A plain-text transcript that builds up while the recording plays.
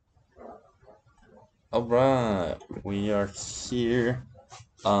All right, we are here.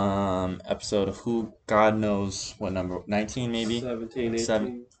 Episode of who God knows what number, 19 maybe, 17,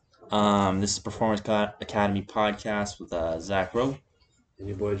 seven. 18. This is Performance Academy podcast with Zach Rowe, And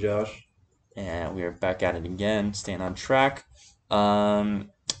your boy Josh. and we are back at it again, staying on track.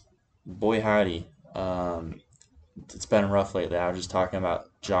 Um, boy howdy, it's been rough lately. I was just talking about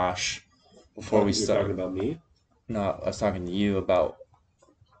Josh before we You're talking start. about me? No, I was talking to you about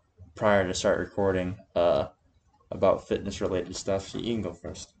prior to start recording. About fitness related stuff. So you can go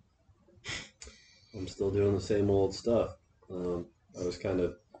first. I'm still doing the same old stuff. I was kind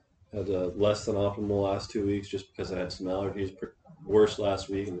of had a less than optimal last 2 weeks just because I had some allergies. Worse last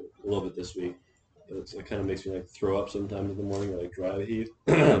week and a little bit this week. But it kind of makes me like throw up sometimes in the morning or like dry heave.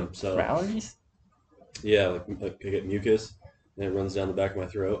 For So allergies? yeah, like I get mucus and it runs down the back of my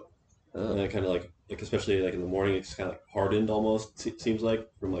throat. And Ugh. it kind of like especially like in the morning, it's kind of like hardened almost. Seems like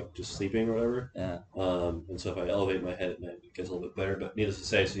from like just sleeping or whatever. Yeah. And so if I elevate my head at night, it gets a little bit better. But needless to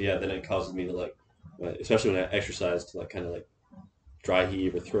say, so yeah, then it causes me to like, especially when I exercise, to like kind of like dry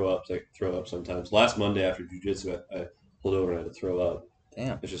heave or throw up. Like throw up sometimes. Last Monday after jujitsu, I pulled over and I had to throw up.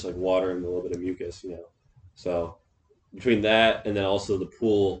 Damn. It's just like water and a little bit of mucus. So between that and then also the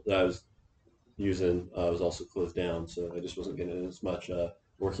pool that I was using was also closed down, so I just wasn't getting as much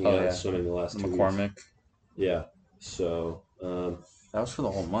working Oh out and yeah. swimming the The last 2 weeks. McCormick. Yeah. So, That was for the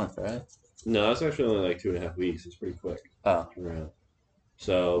whole month, right? no, it's actually only like 2.5 weeks. It's pretty quick Oh. turnaround. What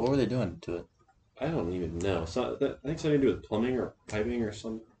So, were they doing to it? I don't even know. I think something to do with plumbing or piping or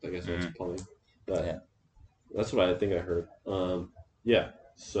some. I guess that's Mm. plumbing, but Yeah. that's what I think I heard. Yeah.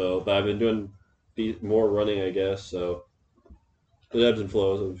 So, but I've been doing more running, I guess. So it ebbs and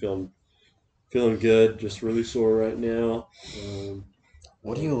flows. I'm feeling good. Just really sore right now.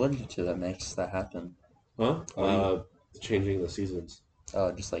 What are you allergic to that makes that happen? Huh? What do you? Changing the seasons.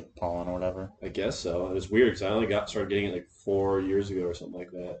 Just like pollen or whatever. I guess so. And it's weird because I only got started getting it like 4 years ago or something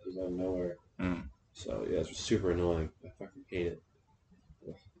like that. It was out of nowhere. Mm. So yeah, it's just super annoying. I fucking hate it.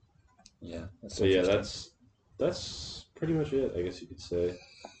 Yeah, that's But yeah, interesting. that's pretty much it. I guess you could say.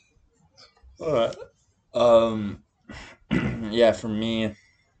 All right. Um. Yeah, for me,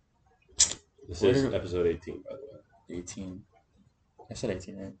 This where is did episode 18, by the way. 18? I said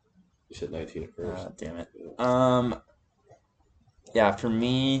 18, right? You said 19 at first. Ah, damn it. Yeah. Yeah, for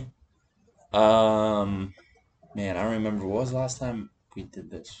me, um, man, I don't remember what was the last time we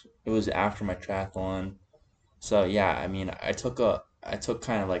did this. It was after my triathlon. So yeah, I mean, I took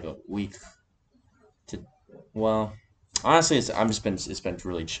kind of like a week to, well, honestly, it's been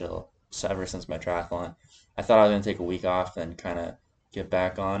really chill. So ever since my triathlon, I thought I was gonna take a week off and kind of get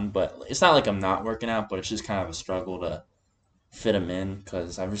back on, but it's not like I'm not working out, but it's just kind of a struggle to fit them in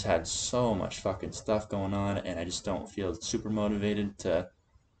because I've just had so much fucking stuff going on, and I just don't feel super motivated to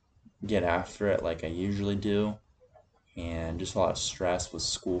get after it like I usually do, and just a lot of stress with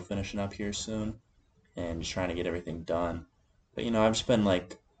school finishing up here soon and just trying to get everything done. But I've just been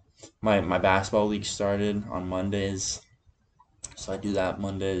like my basketball league started on Mondays, so I do that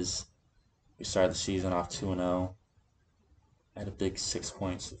Mondays. We started the season off 2-0. I had a big 6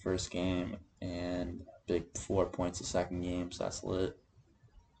 points the first game and big 4 points the second game, so that's lit.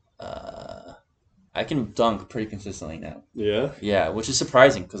 Uh, I can dunk pretty consistently now. Yeah. Yeah, which is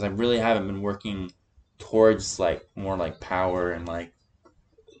surprising because I really haven't been working towards like more like power and like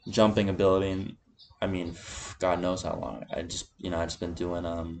jumping ability. And I mean, God knows how long. I just been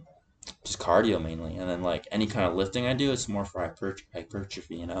doing just cardio mainly, and then like any kind of lifting I do, it's more for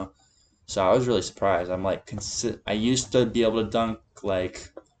hypertrophy. So I was really surprised. I'm like, I used to be able to dunk like,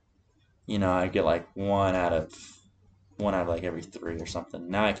 I get like one out of like every three or something.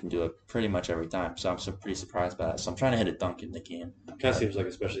 Now I can do it pretty much every time. So I'm pretty surprised by that. So I'm trying to hit a dunk in the game. Kind of seems like,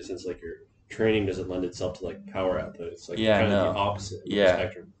 especially since like your training doesn't lend itself to like power output. It's like Yeah, kind of the no. opposite end of the Yeah.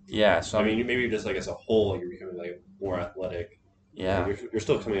 spectrum. Yeah. So I mean, I'm, maybe just like as a whole, like you're becoming like more athletic. Like yeah, you're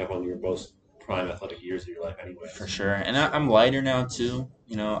still coming up on your most prime athletic years of your life, for anyways. sure. And So I'm lighter now too.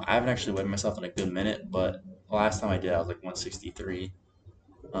 I haven't actually weighed myself in a good minute, but the last time I did, I was like 163.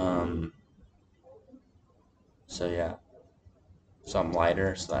 Um, so yeah. So I'm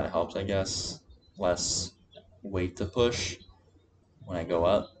lighter, so that helps, I guess. Less weight to push when I go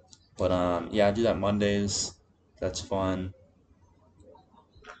up. But yeah, I do that Mondays. That's fun.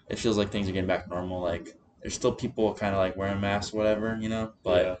 It feels like things are getting back to normal. Like there's still people kind of like wearing masks, or whatever,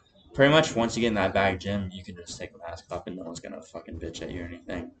 But yeah, pretty much once you get in that bag gym, you can just take a mask off and no one's gonna fucking bitch at you or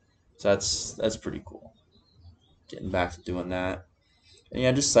anything. So that's pretty cool. Getting back to doing that. And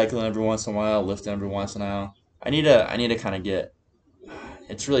yeah, just cycling every once in a while, lifting every once in a while. I need to kind of get.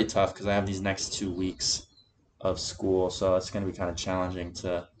 It's really tough because I have these next 2 weeks of school, so it's gonna be kind of challenging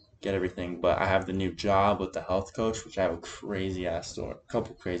to get everything. But I have the new job with the health coach, which I have a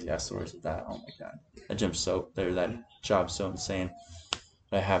couple crazy ass stories of that. Oh my god, that job's so insane.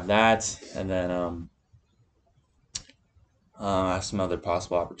 I have that, and then I have some other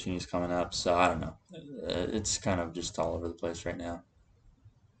possible opportunities coming up. So I don't know. It's kind of just all over the place right now.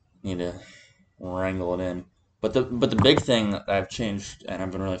 Need to wrangle it in. But the big thing that I've changed and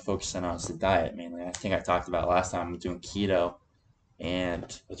I've been really focusing on is the diet mainly. I think I talked about last time I'm doing keto, and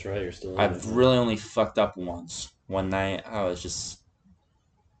That's right. You're still on it, I've huh? really only fucked up once. One night I was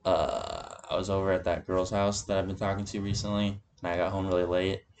over at that girl's house that I've been talking to recently, and I got home really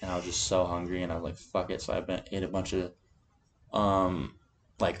late, and I was just so hungry, and I was like, fuck it. So ate a bunch of um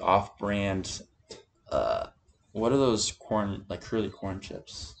like off-brand uh what are those corn like curly corn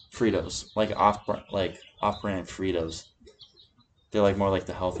chips? Fritos, off-brand Fritos. They're like more like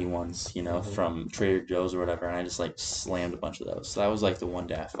the healthy ones, Uh-huh. from Trader Joe's or whatever. And I just like slammed a bunch of those. So that was like the one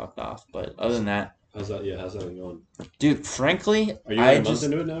day I fucked off. But other than that, How's that? Yeah, how's that been going? dude, frankly, Are you like a month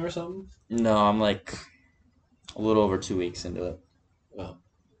into it now or something? no, I'm like a little over 2 weeks into it. Oh,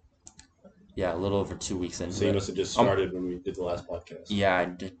 Yeah, a little over 2 weeks so into you it. must have just Um, started when we did the last podcast. yeah,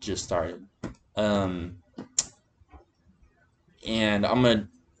 just started. Um, and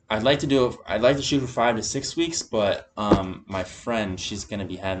I'd like to shoot for 5 to 6 weeks, but my friend, she's gonna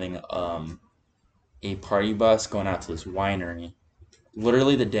be having a party bus going out to this winery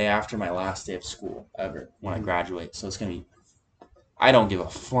literally the day after my last day of school ever when I Hmm. graduate. So it's gonna be. I don't give a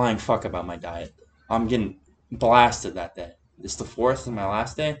flying fuck about my diet. I'm getting blasted that day. It's the fourth and my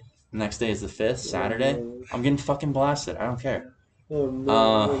last day. The next day is the fifth, Oh Saturday. no! I'm getting fucking blasted. I don't care. Oh no!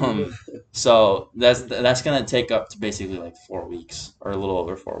 Um, so that's gonna take up to basically like 4 weeks or a little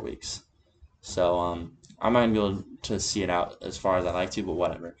over 4 weeks. So I'm not gonna be able to see it out as far as I like to, but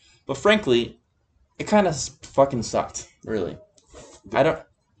whatever. But frankly, it kind of fucking sucked, really. I don't.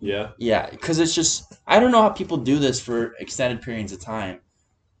 Yeah. Yeah, because it's just I don't know how people do this for extended periods of time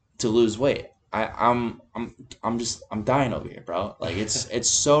to lose weight. I'm dying over here, bro. Like it's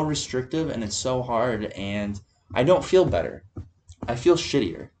so restrictive and it's so hard, and I don't feel better. I feel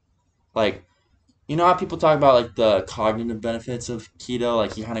shittier. Like how people talk about like the cognitive benefits of keto,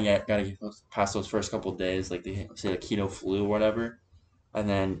 like you kind of gotta get past those first couple of days, like they say the keto flu or whatever, and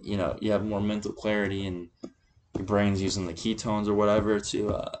then you have more mental clarity and your brain's using the ketones or whatever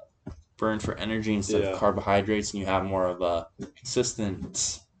to burn for energy instead of Yeah. carbohydrates, and you have more of a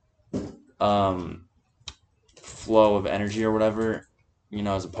consistent um, flow of energy or whatever,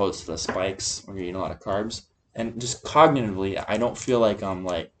 as opposed to the spikes where you're eating a lot of carbs. And just cognitively, I don't feel like I'm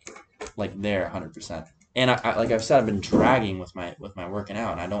like there 100%. And like I've said, I've been dragging with my working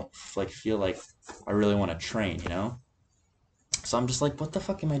out, and I don't like feel like I really want to train. So I'm just like, what the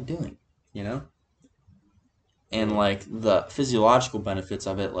fuck am I doing? You know? And Yeah. like the physiological benefits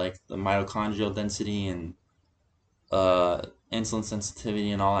of it, like the mitochondrial density and uh, insulin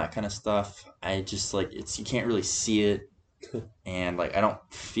sensitivity and all that kind of stuff. I just like you can't really see it, and like I don't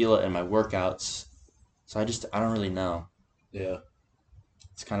feel it in my workouts, so I don't really know. Yeah.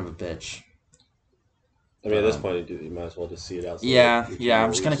 It's kind of a bitch, I mean, but at this point, you might as well just see it out. So like yeah, a few yeah. I'm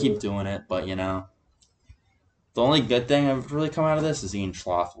more just gonna weeks of keep it. doing it, but the only good thing I've really come out of this is eating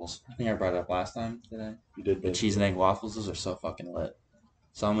waffles. I think I brought it up last time. Did I? You did The mention cheese and that. egg waffles, those are so fucking lit.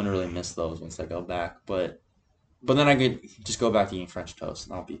 So I'm gonna really miss those once I go back, but then I could just go back to eating French toast,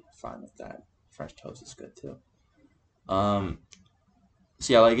 and I'll be fine with that. French toast is good too. Um,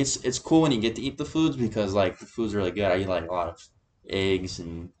 so yeah, like it's cool when you get to eat the foods because like the food's really good. I eat like a lot of eggs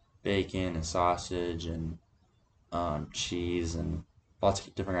and bacon and sausage and cheese and lots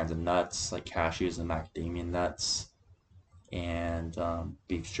of different kinds of nuts like cashews and macadamia nuts and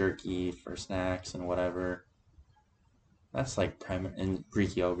beef jerky for snacks and whatever. That's like and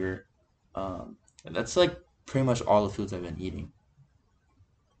Greek yogurt. That's like pretty much all the foods I've been eating.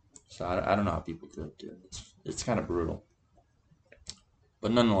 So I don't know how people do it, dude. It's kind of brutal,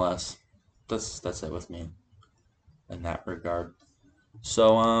 but nonetheless, that's it with me in that regard.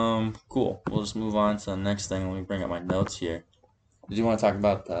 So, cool. We'll just move on to the next thing. Let me bring up my notes here. Did you want to talk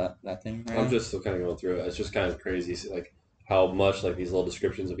about that thing right I'm now? just still kind of going through it. It's just kind of crazy, like how much like these little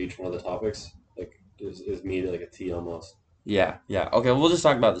descriptions of each one of the topics like is me like a T almost. Yeah, yeah. Okay, we'll just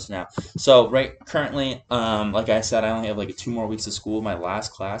talk about this now. So, right currently, like I said, I only have like 2 more weeks of school. My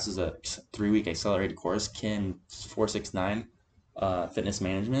last class is a 3 week accelerated course, KIN 469, fitness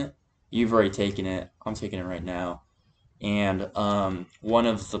management. You've already taken it. I'm taking it right now. And one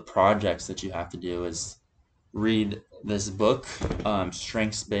of the projects that you have to do is read this book,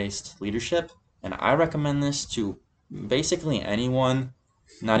 Strengths Based Leadership. And I recommend this to basically anyone,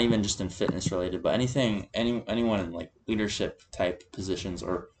 not even just in fitness related, but anything, anyone in like leadership type positions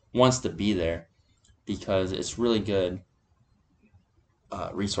or wants to be there because it's really good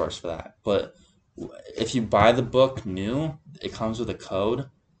resource for that. But if you buy the book new, it comes with a code.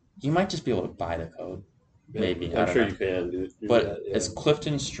 You might just be able to buy the code. Yeah, Maybe, I I'm don't sure know. you can do But that. it's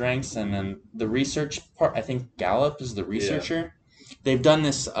Clifton's strengths, and then the research part. I think Gallup is the Yeah. researcher. They've done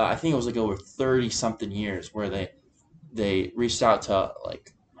this. I think it was like over 30 something years, where they reached out to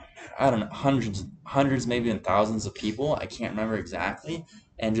like I don't know hundreds, maybe even thousands of people. I can't remember exactly,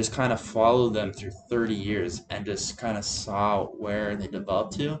 and just kind of followed them through 30 years, and just kind of saw where they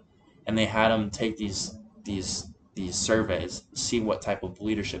developed to, and they had them take these these surveys, see what type of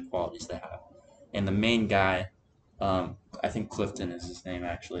leadership qualities they have, and the main guy I think Clifton is his name.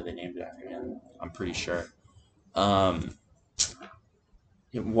 Actually, they named it after him. I'm pretty sure. Um,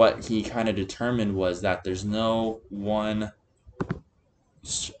 what he kind of determined was that there's no one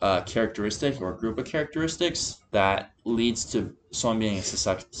characteristic or group of characteristics that leads to someone being a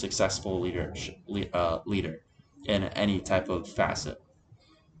successful leader in any type of facet.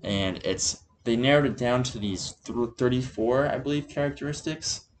 And they narrowed it down to these 34, I believe,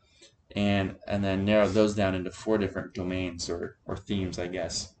 characteristics, and then narrowed those down into four different domains or themes, I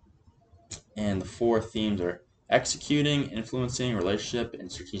guess. And the four themes are executing, influencing, relationship,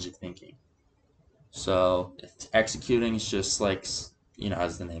 and strategic thinking. So executing is just like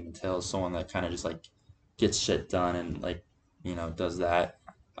as the name entails, someone that kind of just like gets shit done and like does that.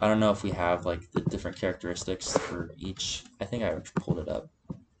 I don't know if we have like the different characteristics for each. I think I pulled it up.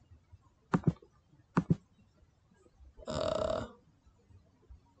 Uh,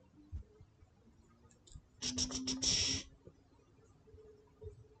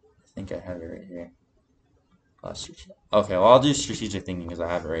 I think I have it right here. Okay, well I'll do strategic thinking because I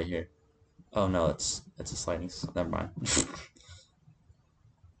have it right here. Oh no, it's a sliding. Never mind.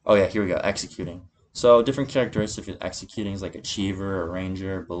 Oh yeah, here we go. Executing. So different characteristics of executing is like achiever,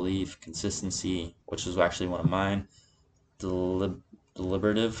 arranger, belief, consistency, which is actually one of mine.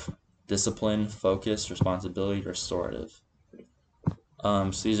 Deliberative, discipline, focus, responsibility, restorative.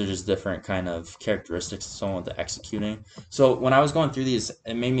 So these are just different kind of characteristics of someone with the executing. So when I was going through these,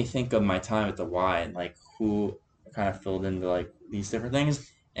 it made me think of my time at the Y and like who kind of filled into like these different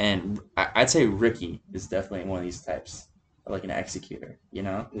things. And I'd say Ricky is definitely one of these types, like an executor.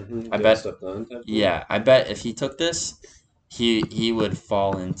 I Getting bet. stuff done type thing. Yeah, I bet if he took this, he would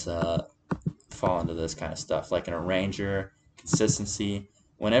fall into this kind of stuff, like an arranger, consistency.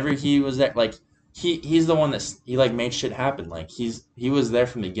 Whenever he was there, like he's the one he like made shit happen. Like he was there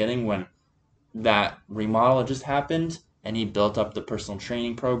from the beginning when that remodel had just happened, and he built up the personal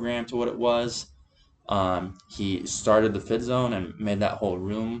training program to what it was. He started the fit zone and made that whole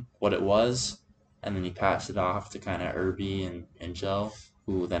room what it was, and then he passed it off to kind of Irby and Joe,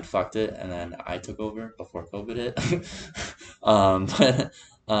 who then fucked it, and then I took over before COVID hit. But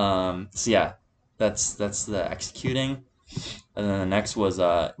so yeah, that's the executing, and then the next was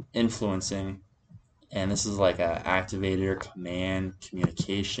influencing, and this is like a activator, command,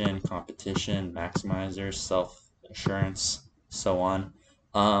 communication, competition, maximizer, self assurance, so on.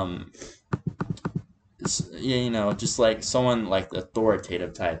 Um, yeah, just like someone like the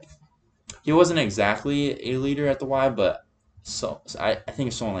authoritative type. He wasn't exactly a leader at the Y, but so I think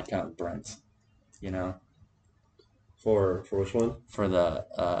it's someone like kind of Brent, you know, For which one? for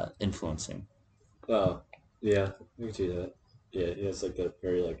the influencing. Oh, yeah, I can see that. Yeah, he has like that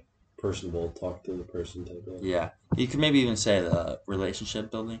very like personable, talk to the person type of. Yeah, you could maybe even say the relationship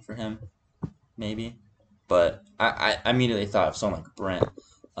building for him, maybe. But I immediately thought of someone like Brent.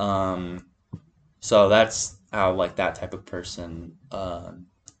 Um, so that's how like that type of person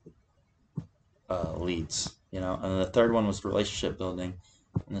leads, And the third one was relationship building,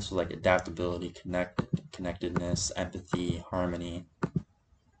 and this was like adaptability, connectedness, empathy, harmony,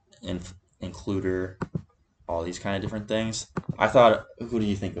 includer, all these kind of different things. I thought, who do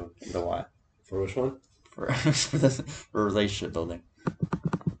you think of the Y For which one? for relationship building?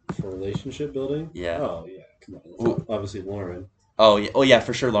 For relationship building? Yeah. Oh yeah, come on. Ooh. Obviously Lauren. Oh yeah,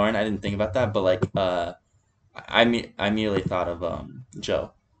 for sure, Lauren. I didn't think about that, but like, I immediately thought of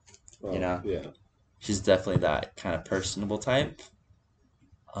Joe. Oh yeah. She's definitely that kind of personable type.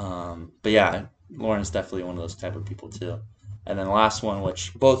 But yeah, Lauren's definitely one of those type of people too. And then the last one,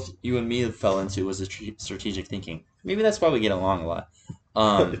 which both you and me fell into, was the strategic thinking. Maybe that's why we get along a lot.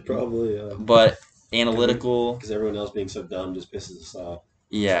 Probably. But analytical. Because everyone else being so dumb just pisses us off.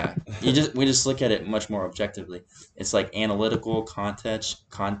 Yeah, we just look at it much more objectively. It's like analytical,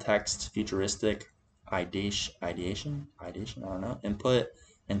 context, futuristic, ideation. I don't know. Input,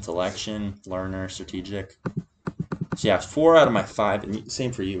 intellection, learner, strategic. So yeah, 4 out of my 5, and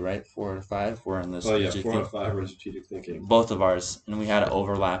same for you, right? 4 out of 5 were in the Oh yeah, strategic four out thing. of five were in strategic thinking. Both of ours, and we had an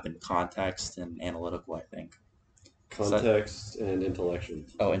overlap in context and analytical, I think. So, Context and intellection.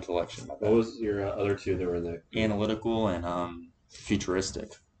 oh, intellection, my What bad. was your other two that were in that group? Analytical and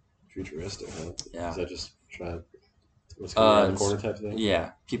futuristic. Futuristic, huh? Is Yeah. that just trying what's coming around Uh, the ins- corner type thing?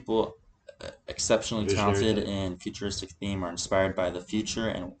 yeah. People exceptionally Visionary talented type? in futuristic theme are inspired by the future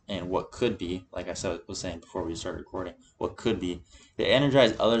and what could be. Like I said, was saying before we started recording, what could be. They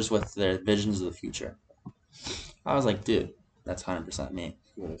energize others with their visions of the future. I was like, dude, that's 100% me.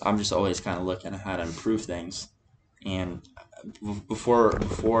 Nice. I'm just always kind of looking at how to improve things. And before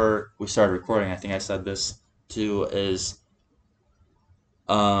we started recording, I think I said this too. Is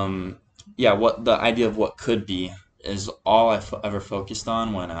um, yeah, what the idea of what could be is all ever focused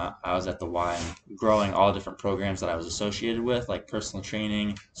on when I was at the Y and growing all different programs that I was associated with, like personal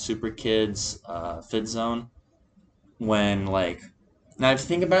training, Super Kids, Fit Zone. When like now, if you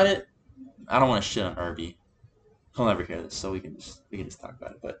think about it, I don't want to shit on Irby. He'll never hear this, so we can just talk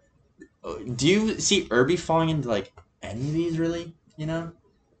about it. But do you see Irby falling into like any of these really? You know,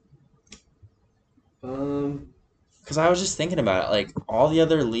 Um, because I was just thinking about it, like all the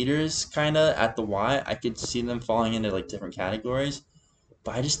other leaders, kind of at the Y, I could see them falling into like different categories,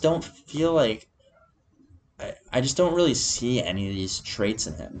 but I just don't feel like I just don't really see any of these traits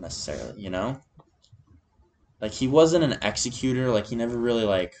in him necessarily. You know, like he wasn't an executor. Like he never really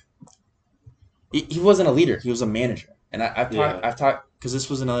like he wasn't a leader. He was a manager. And yeah, I've talked because this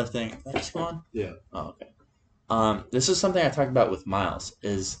was another thing. Did I just go on? yeah, Oh, okay. This is something I talked about with Miles.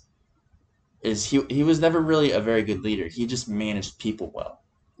 Is he was never really a very good leader. He just managed people well.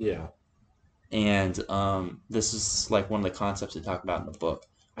 yeah, And this is like one of the concepts they talk about in the book.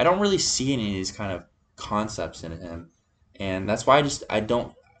 I don't really see any of these kind of concepts in him, and that's why I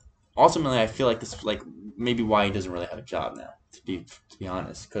don't. Ultimately, I feel like this is like maybe why he doesn't really have a job now. To be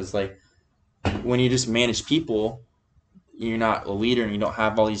honest, because like when you just manage people, you're not a leader and you don't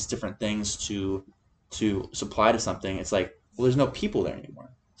have all these different things to supply to something. It's like well, there's no people there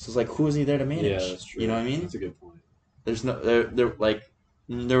anymore. So it's like who is he there to yeah. manage? That's You know true. what I mean? That's a good point. There's no there like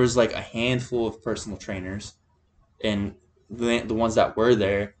there was like a handful of personal trainers, and the ones that were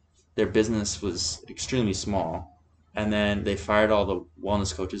there, their business was extremely small, and then they fired all the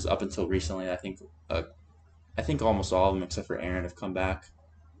wellness coaches up until recently. I think almost all of them except for Aaron have come back.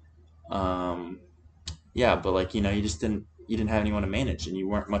 Um, yeah, but like you didn't have anyone to manage, and you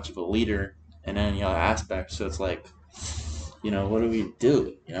weren't much of a leader in any other aspect. So it's like what do we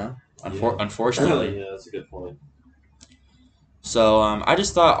do? Yeah, Unfortunately. yeah. That's a good point. So I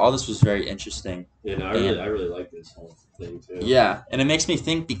just thought all this was very interesting, Yeah, no, and I really like this whole thing too. yeah, and it makes me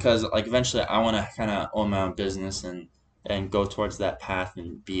think because like eventually I want to kind of own my own business and go towards that path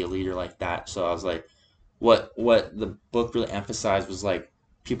and be a leader like that. So I was like, what the book really emphasized was like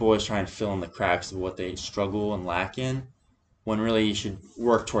people always try and fill in the cracks of what they struggle and lack in, when really you should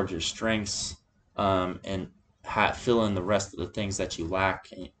work towards your strengths, and fill in the rest of the things that you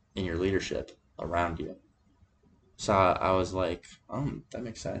lack in your leadership around you. So I was like, that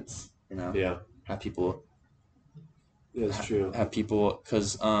makes sense. Yeah, Have people yeah, it's true. have people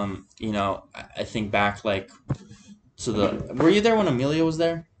because I think back like to the were you there when Amelia was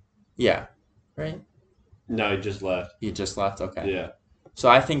there? Yeah, right. No, he just left. You just left. Okay. Yeah, So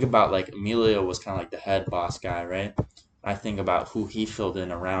I think about like Emilio was kind of like the head boss guy, right? I think about who he filled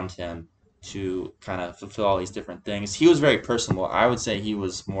in around him to kind of fulfill all these different things. He was very personable. I would say he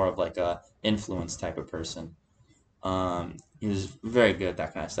was more of like a influence type of person. He was very good at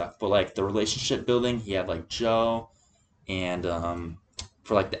that kind of stuff. But like the relationship building, he had like Joe, and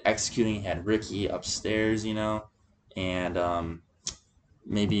for like the executing, he had Ricky upstairs, and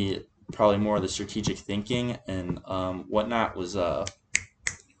maybe probably more of the strategic thinking and whatnot was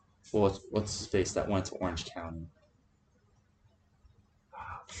what's his face that went to Orange County?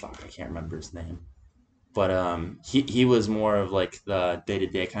 Fuck, I can't remember his name. But he was more of like the day to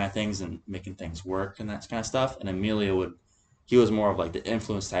day kind of things and making things work and that kind of stuff. And Emilio he was more of like the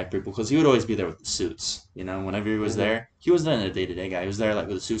influence type people because he would always be there with the suits. Whenever he was hmm there, he wasn't a day to day guy. He was there like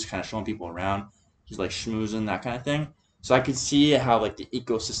with the suits, kind of showing people around. He's like schmoozing that kind of thing. So I could see how like the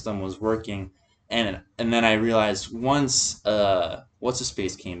ecosystem was working, and then I realized once what's his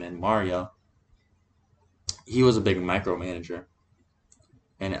face came in, Mario, he was a big micromanager,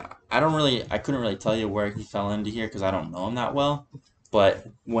 and I couldn't really tell you where he fell into here because I don't know him that well. But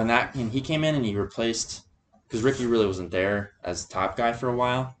when he came in and he replaced, because Ricky really wasn't there as top guy for a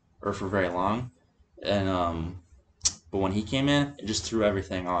while or for very long, and but when he came in, it just threw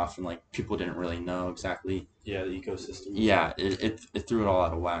everything off, and like people didn't really know exactly. yeah. The ecosystem. Yeah, it threw it all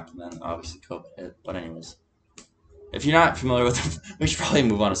out of whack, and then obviously COVID hit. But anyways, If you're not familiar with, we should probably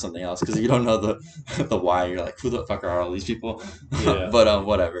move on to something else because you don't know the the why. You're like, who the fuck are all these people? Yeah. But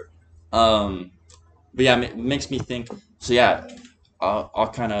whatever. Um, but yeah, it makes me think. So yeah,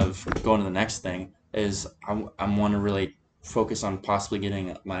 I'll kind of go into the next thing. Is I want to really focus on possibly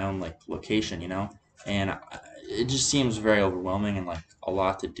getting my own like location, and it just seems very overwhelming and like a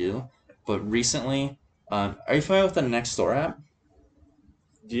lot to do. But recently, are you familiar with the Nextdoor app?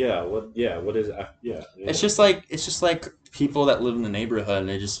 Yeah. What? Yeah. What is? Yeah. It's Yeah. just like people that live in the neighborhood, and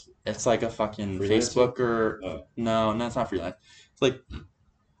it's like a fucking Freelancing. Facebook or Oh. no, it's not freelance.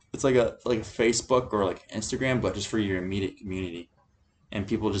 It's like a Facebook or like Instagram, but just for your immediate community. And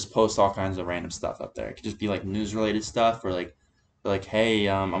people just post all kinds of random stuff up there. It could just be like news related stuff or like hey,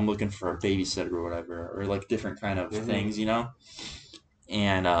 I'm looking for a babysitter or whatever, or like different kind of Mm-hmm. things.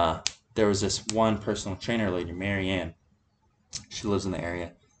 And there was this one personal trainer lady, Marianne. She lives in the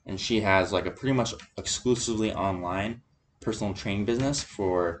area, and she has like a pretty much exclusively online personal training business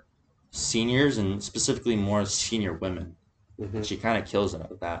for seniors and specifically more senior women. And Mm-hmm. she kind of kills it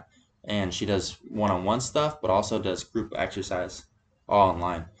with that. And she does one-on-one stuff, but also does group exercise all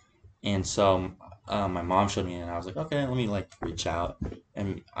online. And so my mom showed me, and I was like, okay, let me like reach out.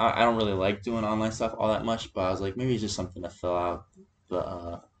 And I don't really like doing online stuff all that much, but I was like, maybe it's just something to fill out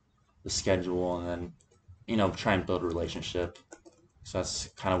the schedule, and then try and build a relationship. So that's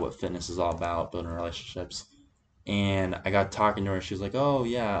kind of what fitness is all about, building relationships. And I got talking to her. She was like, "Oh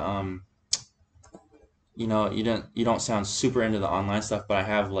yeah, you don't sound super into the online stuff, but I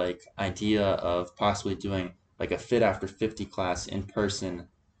have like idea of possibly doing like a Fit After 50 class in person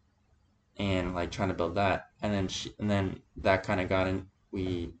and like trying to build that." And then that kind of got in.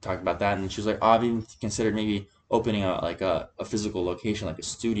 We talked about that, and then she was like, "Oh, I've even considered maybe opening a physical location, like a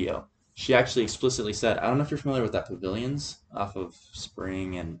studio." She actually explicitly said, "I don't know if you're familiar with that Pavilions off of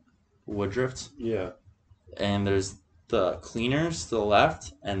Spring and Woodruff, Yeah. and there's the cleaners to the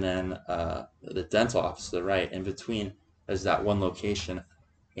left, and then the dental office to the right. In between, there's that one location,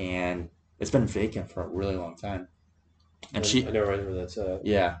 and it's been vacant for a really long time." And I she, know right where that's at.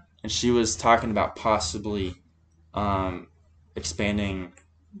 yeah, and she was talking about possibly um, expanding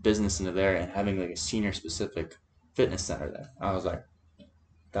business into there and having like a senior specific fitness center there. I was like,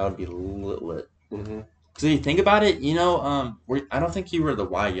 that would be lit. Mm-hmm. Because if you think about it, I don't think you were the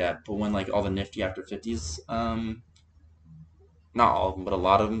Y yet, but when like all the Nifty After 50s, not all of them, but a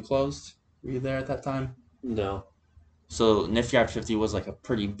lot of them closed. Were you there at that time? No. So Nifty After 50 was like a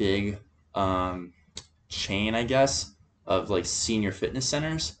pretty big um, chain, I guess, of like senior fitness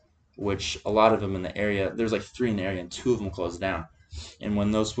centers, which a lot of them in the area, there's like three in the area, and two of them closed down. And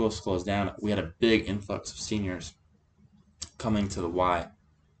when those schools closed down, we had a big influx of seniors coming to the Y.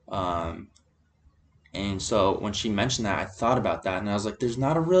 Um, and so when she mentioned that, I thought about that, and I was like, there's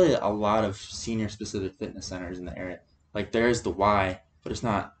not really a lot of senior specific fitness centers in the area. Like there is the Y, but it's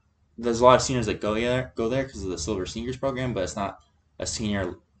not. There's a lot of seniors that go there because of the Silver Seniors program, but it's not a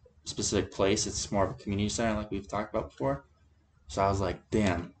senior specific place. It's more of a community center, like we've talked about before. So I was like,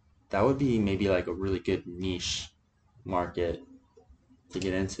 damn, that would be maybe like a really good niche market to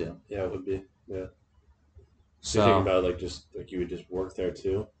get into. Yeah, it would be. Yeah. So you're thinking So, about like just like you would just work there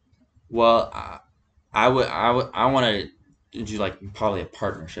too. well, I want to do like probably a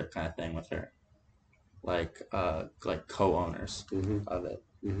partnership kind of thing with her, like co-owners Mm-hmm. of it.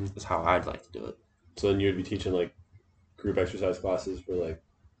 Mm-hmm. Is how I'd like to do it. So then you would be teaching like group exercise classes for like.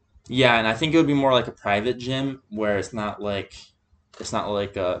 Yeah, and I think it would be more like a private gym where it's not like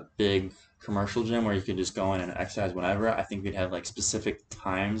a big commercial gym where you could just go in and exercise whenever. I think we'd have like specific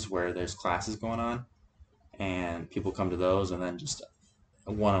times where there's classes going on and people come to those, and then just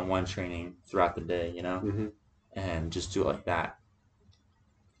a one-on-one training throughout the day, Mm-hmm. and just do it like that.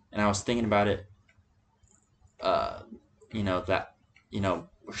 And I was thinking about it, uh, that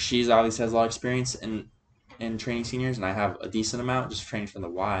she's obviously has a lot of experience in training seniors, and I have a decent amount just training from the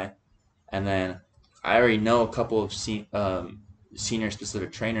Y. And then I already know a couple of senior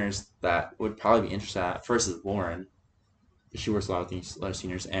specific trainers that would probably be interested. At first is Lauren. She works a lot with these other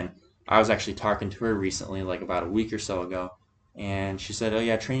seniors, and I was actually talking to her recently, like about a week or so ago, and she said, "Oh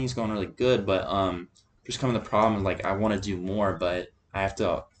yeah, training's going really good, but just coming the problem like I want to do more, but I have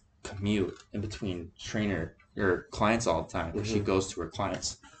to commute in between trainer or clients all the time because she Mm-hmm. goes to her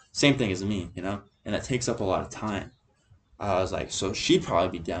clients. Same thing as me, and that takes up a lot of time." I was like, so she'd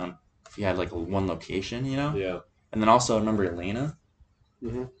probably be down if you had like a one location. Yeah. And then also remember Elena.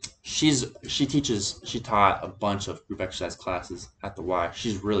 Mm-hmm. She taught a bunch of group exercise classes at the Y.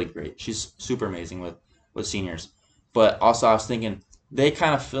 She's really great. She's super amazing with seniors. But also I was thinking they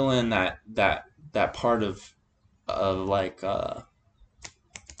kind of fill in that part of like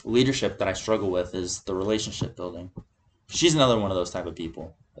leadership that I struggle with is the relationship building. She's another one of those type of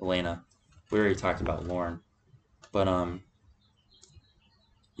people, Elena. We already talked about Lauren, but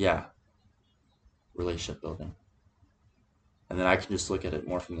yeah, relationship building. And then I can just look at it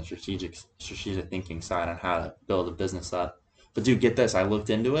more from the strategic thinking side on how to build a business up. But dude, get this! I looked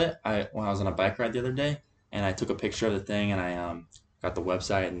into it. When I was on a bike ride the other day, and I took a picture of the thing, and I got the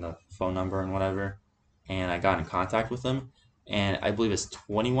website and the phone number and whatever, and I got in contact with them, and I believe it's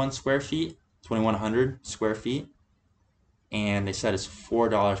 21 square feet, 2,100 square feet, and they said it's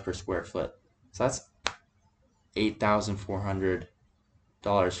 $4 per square foot. So that's $8,400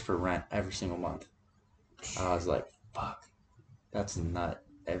 for rent every single month. I was like, fuck. That's nut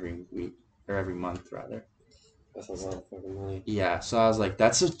every week or every month rather. That's a lot of fucking money. Yeah, so I was like,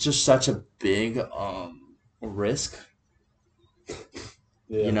 that's just such a big risk,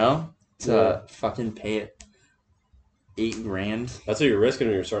 Yeah. you know, to Yeah. fucking pay it $8,000. That's what you're risking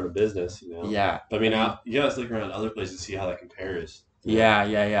when you're starting a business, you know. Yeah, But I mean, you gotta look around other places to see how that compares.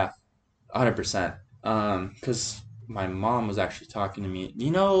 yeah, 100%. Because my mom was actually talking to me.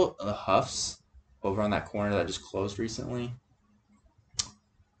 You know the Huffs over on that corner that just closed recently?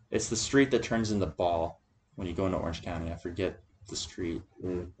 It's the street that turns into Ball when you go into Orange County. I forget the street.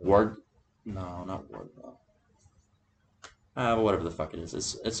 Ward? No, not Wardville. Whatever the fuck it is.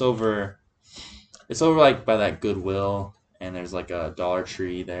 It's over. It's over like by that Goodwill, and there's like a Dollar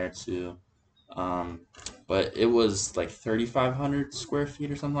Tree there too. But it was like 3,500 square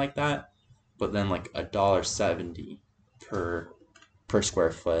feet or something like that. But then like $1.70 per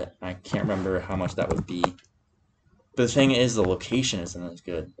square foot. I can't remember how much that would be. But the thing is, the location isn't as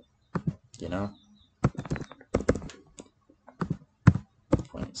good. You know.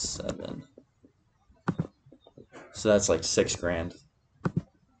 0.7. So that's like $6,000.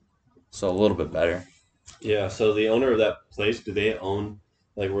 So a little bit better. Yeah. So the owner of that place, do they own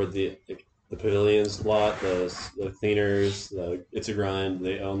like where the pavilions lot, the cleaners, the It's a Grind?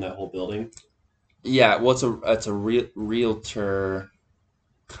 They own that whole building. Yeah, well, it's a realtor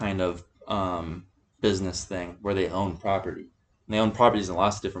kind of business thing where they own property. And they own properties in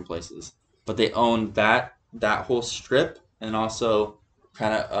lots of different places, but they own that whole strip and also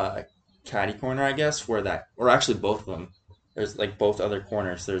kind of caddy corner, I guess, where that or actually both of them. There's like both other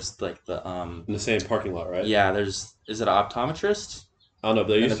corners. There's like the In the same parking lot, right? yeah. There's is it an optometrist I don't know,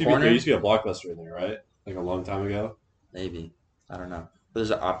 but in the corner? there used to be a Blockbuster in there, right? Like a long time ago. Maybe. I don't know. But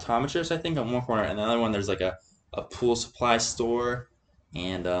there's an optometrist, I think, on one corner, and the other one there's like a pool supply store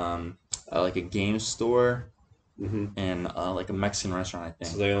and like a game store Mm-hmm. and like a Mexican restaurant, I So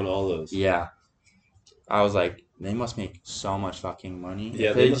think. they own all those. Yeah. I was like, they must make so much fucking money. Yeah,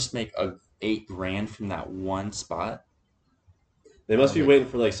 If they just make $8,000 from that one spot. They I must was be like, waiting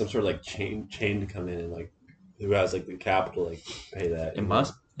for like some sort of like chain to come in and like who has like the capital like pay that. it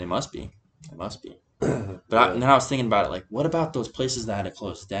must they must be. It must be. Yeah. But then I was thinking about it, like, what about those places that had to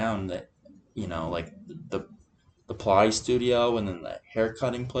close down that, like the Pilates studio and then the hair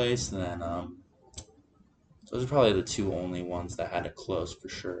cutting place and then those are probably the two only ones that had to close for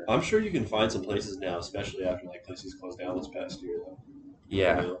sure. I'm sure you can find some places now, especially after like places closed down this past year though. You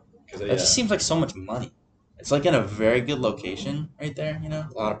Yeah. know? 'Cause, That just seems like so much money. It's like in a very good location right there, a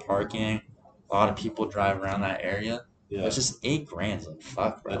lot of parking, a lot of people drive around that area. yeah, It's just $8,000. It's like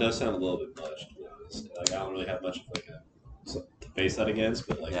fuck, that bro. does sound a little bit much to be honest. Like I don't really have much of like to base that against,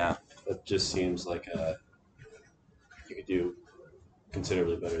 but like Yeah. that just seems like you could do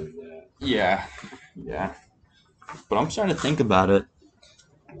considerably better than that. Yeah. Yeah. But I'm starting to think about it.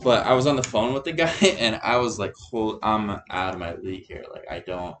 But I was on the phone with the guy and I was like, I'm out of my league here. Like I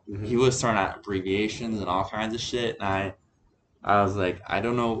don't. Mhm. He was throwing out abbreviations and all kinds of shit, and I was like, I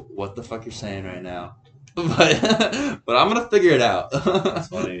don't know what the fuck you're saying right now, but I'm gonna figure it out. That's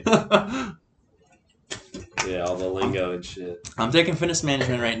funny. Yeah, all the lingo and shit. I'm taking fitness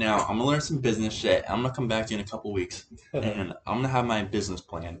management right now. I'm gonna learn some business shit. I'm gonna come back to you in a couple weeks, and I'm gonna have my business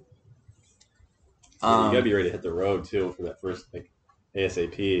plan. Yeah, you gotta be ready to hit the road too for that first like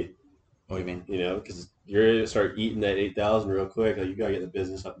ASAP. What do you mean? You know, because you're ready to start eating that 8,000 real quick. Like you gotta get the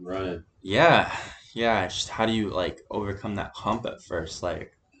business up and running. Yeah, yeah. It's just how do you like overcome that hump at first?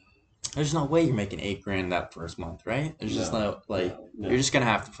 Like, there's no way you're making $8,000 that first month, right? There's just no like No. you're just gonna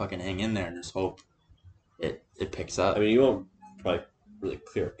have to fucking hang in there and just hope it picks up. I mean, you won't probably really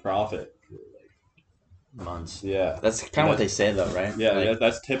clear a profit. Months. Yeah, That's kind of what they say though, right? yeah, Like,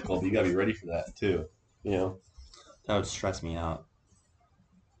 that's typical. But you gotta be ready for that too. You know. that would stress me out.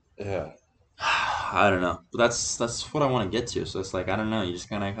 Yeah. I don't know, but that's what I want to get to. So it's like I don't know. You just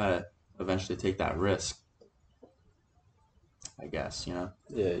kind of eventually take that risk, I guess. Yeah.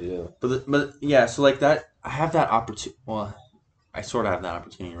 But yeah, so like that, I have that opportunity. Well, I sort of have that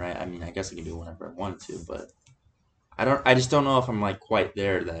opportunity, right? I mean, I guess I can do whatever I wanted to, but I just don't know if I'm like quite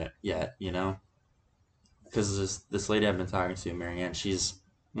there that yet, you know? Because this lady I've been talking to, Marianne, she's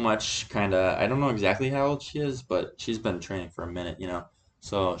much kind of, I don't know exactly how old she is, but she's been training for a minute, you know?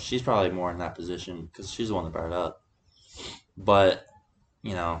 So she's probably more in that position because she's the one that brought it up. But,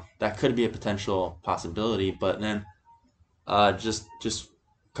 you know, that could be a potential possibility. But then just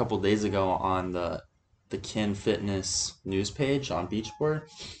a couple days ago on the Kin Fitness news page on Beachboard,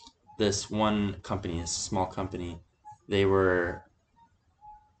 this one company, this small company, they were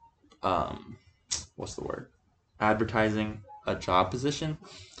um, what's the word? Advertising a job position.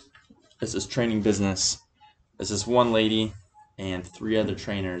 It's this training business. It's this one lady and three other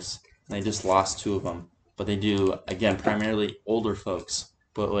trainers. And they just lost two of them, but they do again primarily older folks,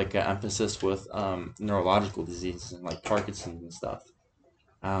 but like an emphasis with neurological diseases and like Parkinson's and stuff.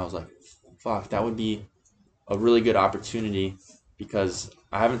 And I was like, fuck, that would be a really good opportunity because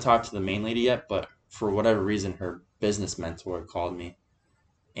I haven't talked to the main lady yet, but for whatever reason, her business mentor called me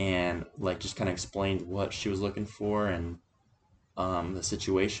and like just kind of explained what she was looking for and the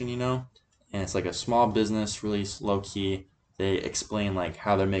situation, you know. And it's like a small business, really low key. They explain like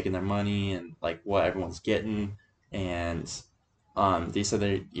how they're making their money and like what everyone's getting, and they said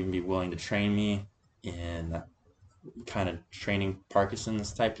they'd even be willing to train me in kind of training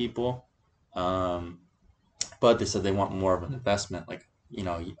Parkinson's type people. Um, but they said they want more of an investment, like you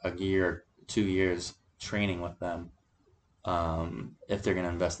know, a year, 2 years training with them if they're going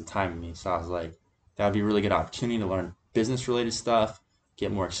to invest the time in me. So I was like, that would be a really good opportunity to learn business related stuff,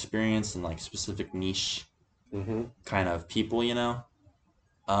 get more experience in like specific niche Mm-hmm. kind of people, you know.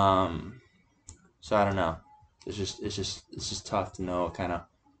 Um, so I don't know. It's just tough to know kind of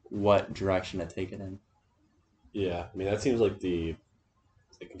what direction to take it in. Yeah, I mean that seems like the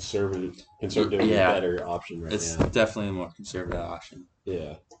conservatively Yeah, better option right it's now. definitely the more conservative option.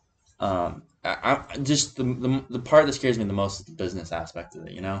 Yeah, I just the part that scares me the most is the business aspect of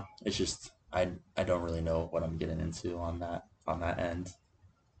it. You know, it's just I don't really know what I'm getting into on that end.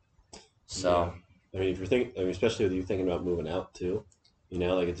 yeah. So I mean, if you're thinking, I mean, especially with you thinking about moving out too,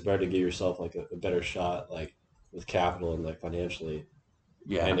 like it's better to give yourself like a better shot, like with capital and like financially,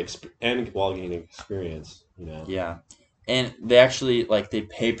 and yeah, and while gaining experience. yeah, and they actually like they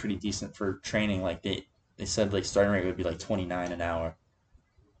pay pretty decent for training. Like they said like starting rate would be like 29 an hour.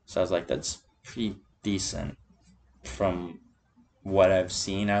 So I was like, that's pretty decent from what I've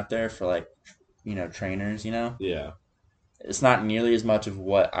seen out there for like trainers. Yeah, It's not nearly as much of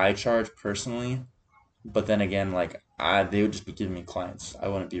what I charge personally, but then again, like they would just be giving me clients. I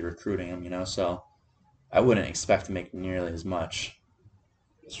wouldn't be recruiting them. So I wouldn't expect to make nearly as much.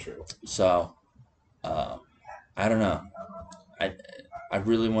 that's true. So uh, I don't know. I I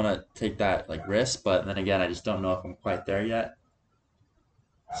really want to take that like risk, but then again, I just don't know if I'm quite there yet.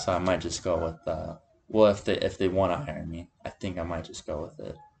 So I might just go with well, if they want to hire me, I think I might just go with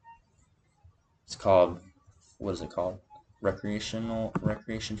it. It's called what is it called?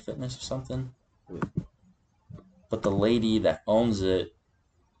 Recreation fitness or something. But the lady that owns it,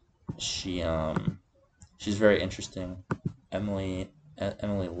 she she's very interesting. Emily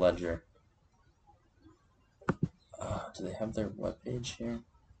Ledger. Do they have their webpage here?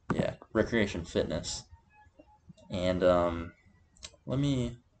 Yeah, Recreation Fitness. And let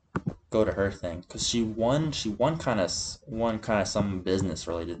me go to her thing because she won kind of some business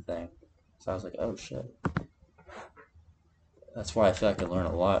related thing. So I was like, oh shit. That's why I feel like I learned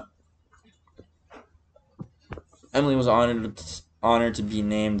a lot. Emily was honored to be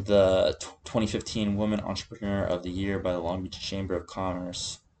named the 2015 Women Entrepreneur of the Year by the Long Beach Chamber of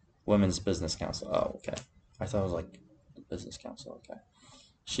Commerce Women's Business Council. Oh, okay. I thought it was like the Business Council. Okay.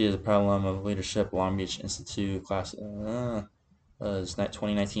 She is a proud alum of Leadership Long Beach Institute class.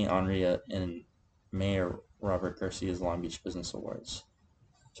 2019 Henri and Mayor Robert Garcia's Long Beach Business Awards.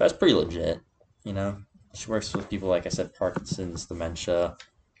 So that's pretty legit, you know. She works with people like I said, Parkinson's, dementia,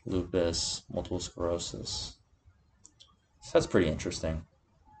 lupus, multiple sclerosis. So that's pretty interesting.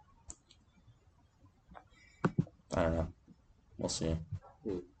 I don't know. We'll see.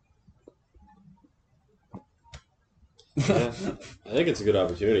 Hmm. Yeah, I think it's a good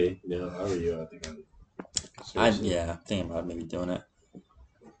opportunity. How are you? I think I'm seriously. Yeah, thinking about maybe doing it.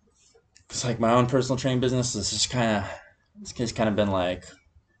 Cause like my own personal training business is just it's just kind of been like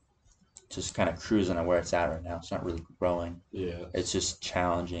just kind of cruising at where it's at right now. It's not really growing. Yeah, It's just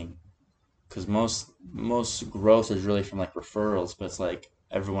challenging because most growth is really from like referrals, but it's like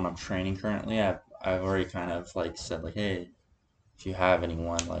everyone I'm training currently, I've already kind of like said like, hey, if you have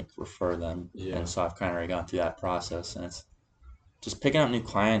anyone, like refer them, yeah, and so I've kind of already gone through that process, and it's just picking up new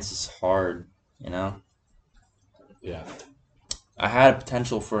clients is hard, you know. yeah. I had a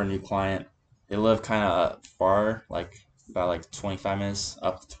potential for a new client. They live kind of far, like about like 25 minutes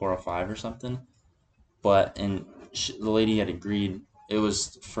up to 405 or something. But the lady had agreed it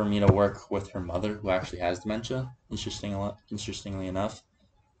was for me to work with her mother, who actually has dementia. Interestingly enough,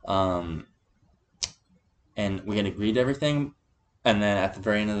 um, and we had agreed to everything. And then at the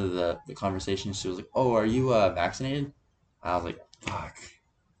very end of the conversation, she was like, "Oh, are you vaccinated?" I was like, "Fuck."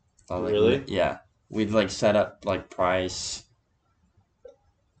 So I was like, Really? "Yeah." We'd like set up like price,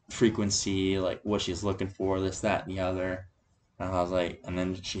 frequency, like what she's looking for, this, that, and the other. And I was like, and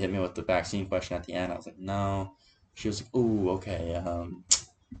then she hit me with the vaccine question at the end. I was like, no. She was like, ooh, okay.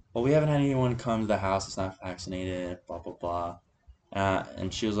 Well, we haven't had anyone come to the house that's not vaccinated, blah, blah, blah.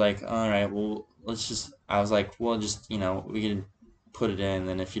 And she was like, all right, well, let's just, I was like, well, just, we can put it in.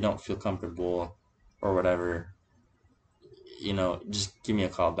 And if you don't feel comfortable or whatever, just give me a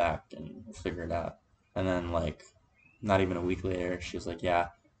call back and we'll figure it out. And then, like, not even a week later, she was like, yeah,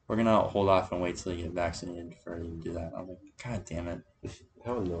 we're going to hold off and wait till you get vaccinated for you to do that. I'm like, God damn it.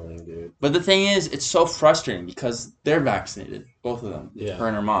 How annoying, dude. But the thing is, it's so frustrating because they're vaccinated, both of them, Yeah. her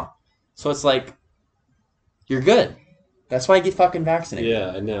and her mom. So it's like, you're good. That's why I get fucking vaccinated.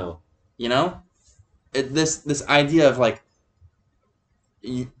 Yeah, I know. You know, this idea of like,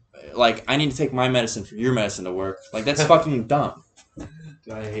 you, like I need to take my medicine for your medicine to work. Like that's fucking dumb.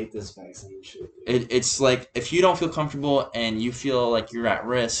 Dude, I hate this vaccine shit. It's like if you don't feel comfortable and you feel like you're at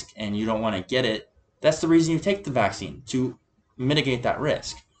risk and you don't want to get it, that's the reason you take the vaccine to mitigate that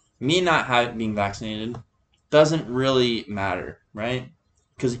risk. Me not being vaccinated doesn't really matter, right?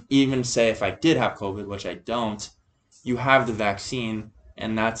 Because even say if I did have COVID, which I don't, you have the vaccine,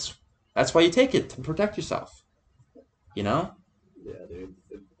 and that's why you take it to protect yourself. You know, Yeah, dude.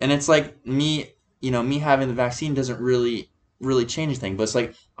 and it's like me having the vaccine doesn't really change anything. But it's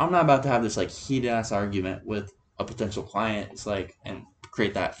like I'm not about to have this like heated ass argument with a potential client. It's like and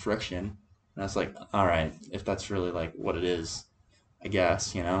create that friction. And it's like, all right, if that's really like what it is, I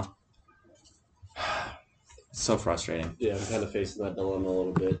guess it's so frustrating. Yeah, I'm kind of facing that dilemma a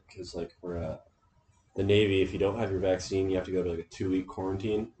little bit because, like, for the Navy, if you don't have your vaccine, you have to go to like a 2 week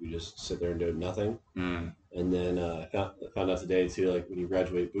quarantine. You just sit there and do nothing. Mm. And then I found out today too, like when you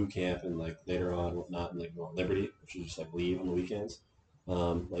graduate boot camp and like later on whatnot, and like go on Liberty, which is just like leave on the weekends.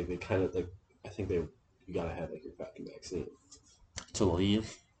 Like they kind of like I think you gotta have like your fucking vaccine. To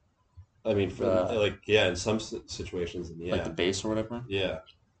leave I mean, for the like yeah, in some situations, and like the yeah, base or whatever. yeah.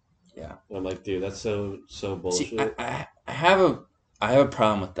 Yeah. And I'm like, dude, that's so See, bullshit. I have a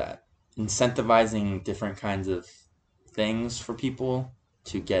problem with that. Incentivizing different kinds of things for people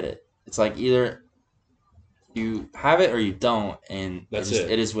to get it. It's like either you have it or you don't, and That's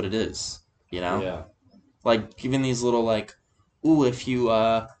it. it is what it is. You know, Yeah, like giving these little like, ooh, if you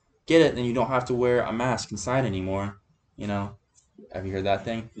get it, then you don't have to wear a mask inside anymore. You know, have you heard that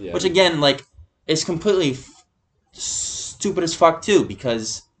thing? yeah, Which again, like, it's completely stupid as fuck too,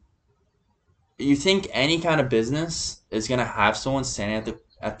 because you think any kind of business is gonna have someone standing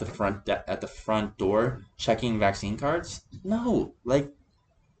at the front door checking vaccine cards? No, like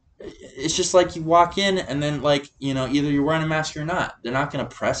it's just like you walk in and then like either you're wearing a mask or not. They're not gonna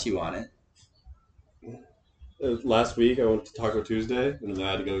press you on it. last week I went to Taco Tuesday and then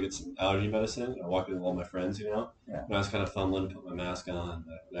I had to go get some allergy medicine. I walked in with all my friends, Yeah. and I was kind of fumbling, put my mask on,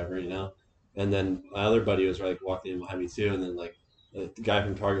 whatever. And then my other buddy was like walking in behind me too, and then like the guy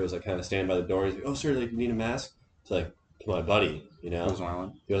from Target was like kind of standing by the door. He's like, "Oh, sir, like you need a mask?" It's like to my buddy. Goes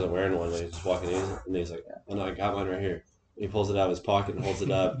on. He wasn't wearing one. Like, he's just walking in, and he's like, "Oh no, I got mine right here." And he pulls it out of his pocket and holds it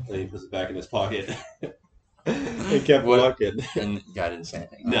up, and he puts it back in his pocket. And kept What? walking. And the guy didn't say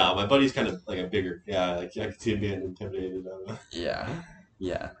anything. No, my buddy's kind of like a bigger guy. Like I could see him being intimidated. Yeah,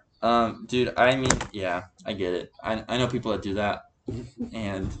 yeah. Dude, I mean, yeah, I get it. I know people that do that,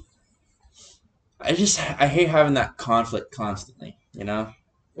 and I hate having that conflict constantly. You know,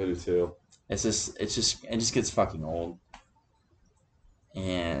 I do too. it just gets fucking old,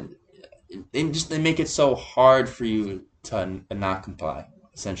 and they make it so hard for you to not comply.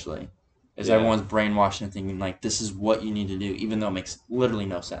 Essentially, as Yeah. everyone's brainwashed and thinking like this is what you need to do, even though it makes literally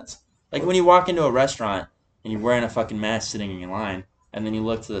no sense. Like when you walk into a restaurant and you're wearing a fucking mask sitting in your line, and then you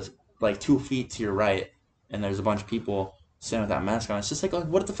look to the like 2 feet to your right, and there's a bunch of people sitting with that mask on. It's just like,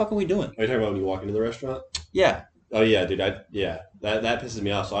 what the fuck are we doing? Are you talking about when you walk into the restaurant? Yeah, Oh yeah, dude. That pisses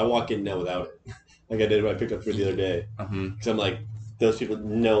me off. So I walk in now without it, like I did when I picked up food the other day. Because I'm like, those people,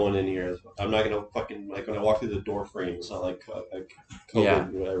 no one in here. I'm not gonna fucking like when I walk through the door frame. It's not like COVID, Yeah.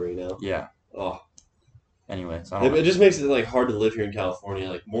 whatever. yeah. Oh, Anyways, I it, don't. it just makes it like hard to live here in California.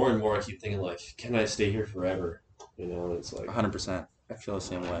 Like more and more, I keep thinking like, can I stay here forever? And it's like 100%. I feel the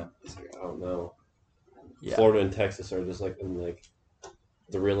same way. it's like I don't know. Yeah, Florida and Texas are just like in like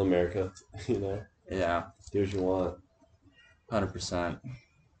the real America. You know, yeah, do what you want. 100%.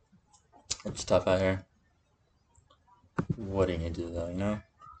 It's tough out here. What are you gonna do though? You know.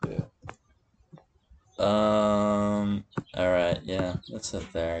 Yeah. All right. Yeah, that's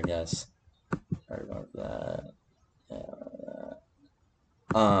it there. I guess. Sorry about that. Yeah.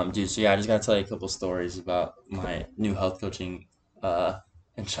 Dude. So yeah, I just gotta tell you a couple stories about my new health coaching uh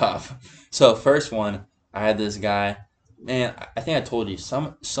job. So first one, I had this guy. Man, I think I told you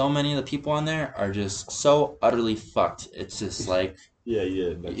so many of the people on there are just so utterly fucked. It's just like Yeah, you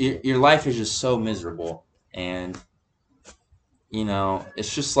did mention it. your life is just so miserable, and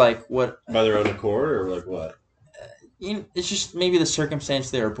it's just like what By their own accord, or like what? it's just maybe the circumstance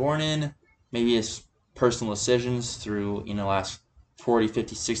they were born in, maybe it's personal decisions through last 40,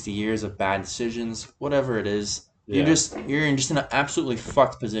 50, 60 years of bad decisions, whatever it is. Yeah, You're in just an absolutely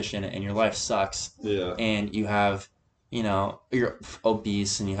fucked position, and your life sucks, yeah, and you have you're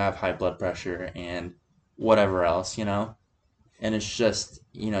obese and you have high blood pressure and whatever else, and it's just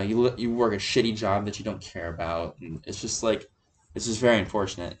you work a shitty job that you don't care about, and it's just very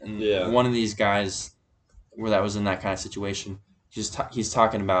unfortunate. And yeah, one of these guys where that was in that kind of situation, he's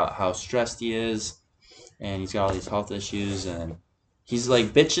talking about how stressed he is, and he's got all these health issues, and he's like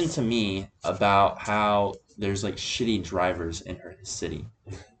bitching to me about how there's like shitty drivers in his city,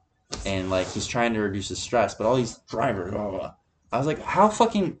 and like he's trying to reduce his stress, but all these drivers, blah, blah, blah. I was like, how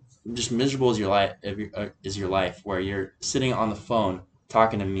fucking just miserable is your life? Is your life where you're sitting on the phone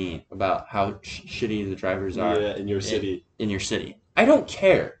talking to me about how shitty the drivers are yeah. In your city, in your city? I don't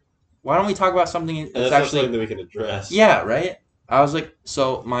care. Why don't we talk about something and that's that's not something actually that we can address. yeah, right? I was like,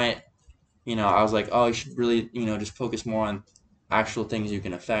 so I was like, oh, you should really, just focus more on actual things you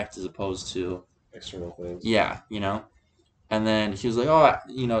can affect as opposed to, External things. yeah, And then he was like, oh,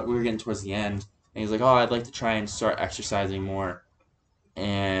 we were getting towards the end, and he's like, oh, I'd like to try and start exercising more,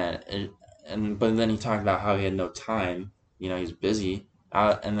 and but then he talked about how he had no time, he's busy,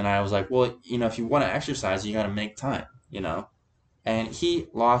 and then I was like, well, if you want to exercise, you got to make time, and he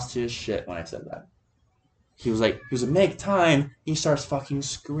lost his shit when I said that. He was like, make time. He starts fucking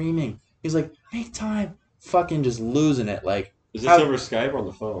screaming. He's like, make time. Fucking just losing it. Like, Is this how over Skype or on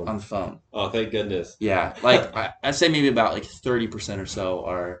the phone? on the phone. Oh, thank goodness. Yeah, like I'd say maybe about like 30% or so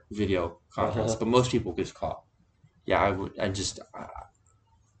are video conference, but most people just call. Yeah, I would.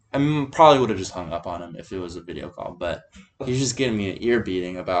 Probably would have just hung up on him if it was a video call, but he's just getting me an ear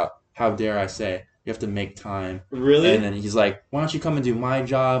beating about how dare I say you have to make time. And Really? then he's like, why don't you come and do my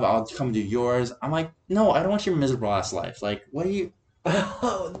job? I'll come and do yours. I'm like, no, I don't want your miserable ass life. Like, what are you?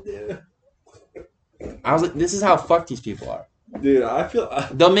 Oh, dude. I was like, this is how fucked these people are. Dude, I feel.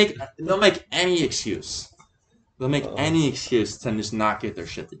 They'll make any excuse. They'll make Oh, any excuse to just not get their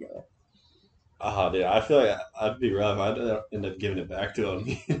shit together. dude, I feel like I'd be rough. I'd end up giving it back to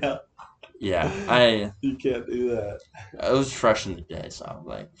him. You know? Yeah, I You can't do that. it was fresh in the day, so I was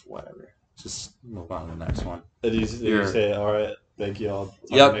like, whatever. Just move on to the next one. Did you say, all right, thank you, I'll talk to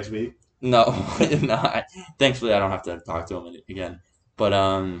you Yep. next week? No, no. Thankfully, I don't have to talk to him again. But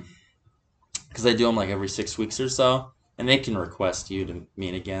because I do them like every 6 weeks or so, and they can request you to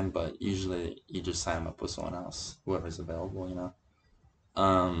meet again, but usually you just sign them up with someone else, whoever's available.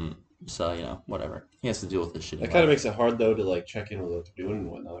 So whatever. He has to deal with this shitty That kind of life. makes it hard, though, to like check in with what they're doing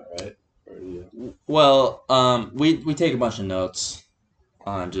and whatnot, right? Or do you... Well, we take a bunch of notes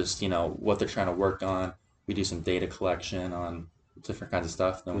on just what they're trying to work on. We do some data collection on different kinds of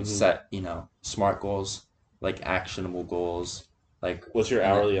stuff. Then we hmm set SMART goals, like actionable goals, like What's your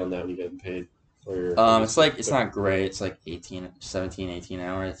and then hourly on that when you get paid? Or it's just, like it's not great. It's like 18, 17, 18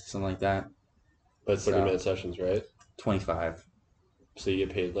 hours, something like that. but 30 So minute sessions, right? 25, So you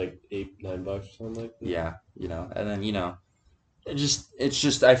get paid like $8, $9 or something like that. yeah, and then it's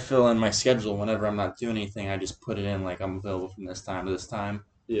just I fill in my schedule whenever I'm not doing anything. I just put it in like I'm available from this time to this time.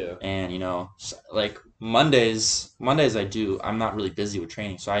 Yeah. And like Mondays I'm not really busy with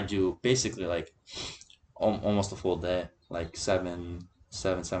training, so I do basically like almost a full day, like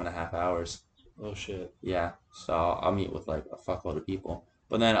 7.5 hours. Oh shit. Yeah, so I'll meet with like a fuckload of people.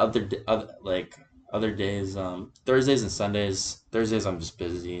 But then other days, Thursdays and Sundays. Thursdays I'm just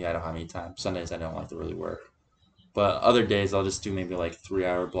busy. I don't have any time. Sundays I don't like to really work. But other days I'll just do maybe like 3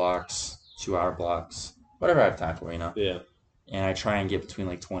 hour blocks, 2 hour blocks, whatever I have time for. Yeah. And I try and get between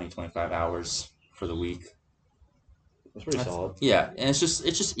like 20, 25 hours for the week. That's pretty solid. Yeah, and it's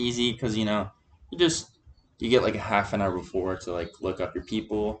just easy because you just you get like a half an hour before to like look up your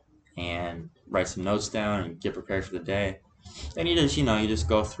people and write some notes down and get prepared for the day. Then you just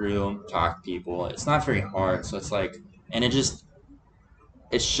go through, talk to people. It's not very hard, so it's like, and it just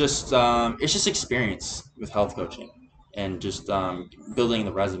it's just experience with health coaching and just building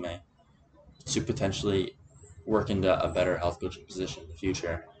the resume to potentially work into a better health coaching position in the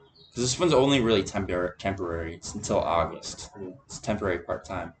future. Because this one's only really temporary. It's until August. It's temporary part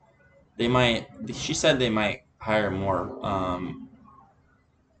time. They might. She said they might hire more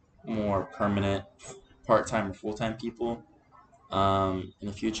permanent part time or full time people in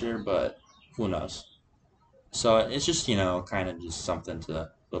the future, but who knows? So it's just kind of just something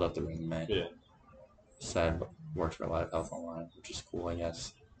to build up the resume. Yeah. Said worked for Live Health Online, which is cool, I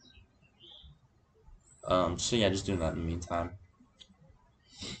guess. So yeah, just doing that in the meantime.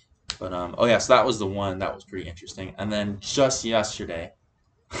 But oh yeah, so that was the one that was pretty interesting. And then just yesterday,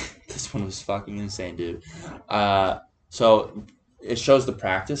 this one was fucking insane, dude. So it shows the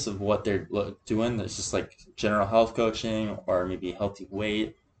practice of what they're doing. It's just like general health coaching, or maybe healthy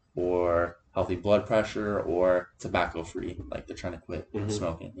weight, or healthy blood pressure, or tobacco free. Like they're trying to quit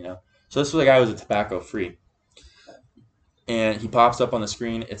smoking, So this was a guy who was a tobacco free, and he pops up on the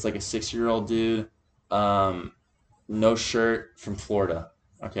screen. It's like a 6-year-old dude, no shirt, from Florida.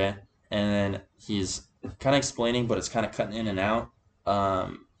 Okay, and then he's kind of explaining, but it's kind of cutting in and out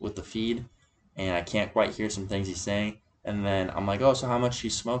with the feed, and I can't quite hear some things he's saying. And then I'm like, oh, so how much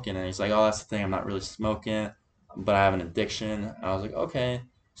he's smoking? And he's like, oh, that's the thing. I'm not really smoking, but I have an addiction. And I was like, okay.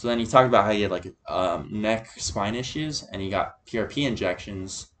 So then he talked about how he had like neck spine issues, and he got PRP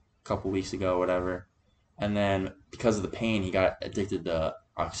injections a couple weeks ago, or whatever. And then because of the pain, he got addicted to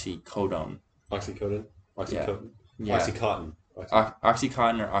oxycodone. Oxycodone? Yeah. Oxycodone? Yeah. Oxycontin.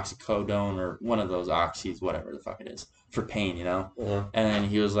 Oxycontin or oxycodone or one of those oxys, whatever the fuck it is, for pain, Uh-huh. And then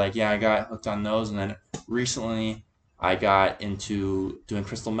he was like, yeah, I got hooked on those, and then recently I got into doing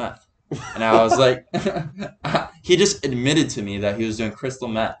crystal meth. And I was like, he just admitted to me that he was doing crystal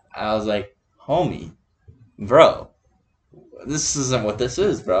meth. I was like, homie, bro, this isn't what this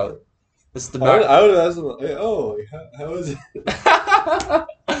is, bro. This is the back. I would have asked him, like, oh, how is it?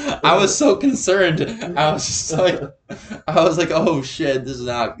 I was so concerned. I was like, oh shit, this is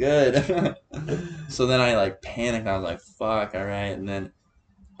not good. So then I like panicked. I was like, fuck, all right. And then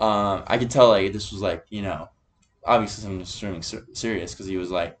I could tell like this was like obviously something extremely serious, because he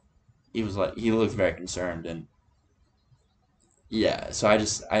looked very concerned. And yeah, so I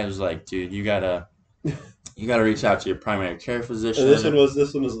was like, dude, you gotta reach out to your primary care physician. And this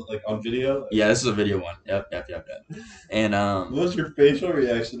one was like on video? Yeah, this is a video one. Yep. And what was your facial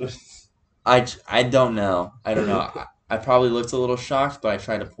reaction? I don't know. I probably looked a little shocked, but I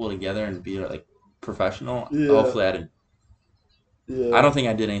tried to pull it together and be like professional. Yeah. Hopefully I didn't. Yeah. I don't think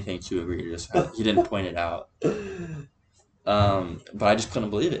I did anything too egregious. He didn't point it out. But I just couldn't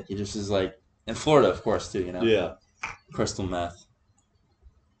believe it. He just is like, in Florida, of course, too, Yeah. Crystal meth.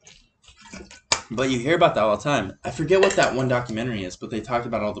 But you hear about that all the time. I forget what that one documentary is, but they talked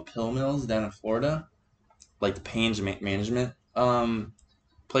about all the pill mills down in Florida, like the pain management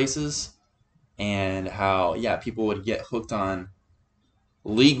places, and how people would get hooked on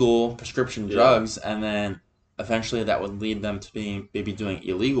legal prescription drugs, and then eventually that would lead them to being maybe doing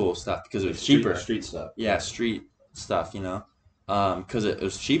illegal stuff because it was cheaper. Street stuff. Yeah, street stuff, because it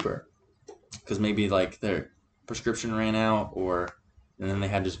was cheaper. Because maybe like their prescription ran out, and then they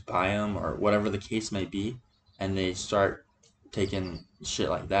had to just buy them, or whatever the case may be, and they start taking shit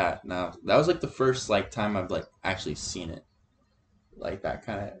like that. Now that was like the first time I've like actually seen it, like that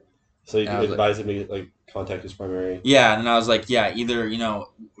kind of. So you advise him to like contact his primary. Yeah, and I was like, yeah, either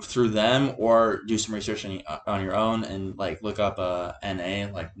through them, or do some research on your own, and like look up NA,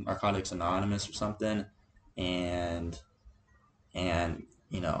 like Narcotics Anonymous or something, and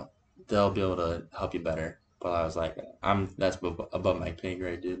they'll be able to help you better. But I was like, that's above my pay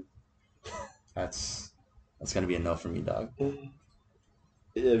grade, dude. That's gonna be a no for me, dog. Yeah,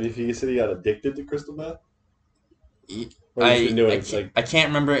 if you said he got addicted to crystal meth. I can't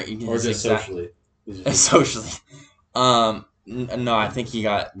remember. Or just socially. Socially. No, I think he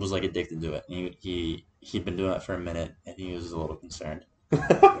was like addicted to it. He'd been doing it for a minute, and he was a little concerned.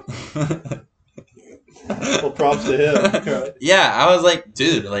 Well, props to him. Yeah, I was like,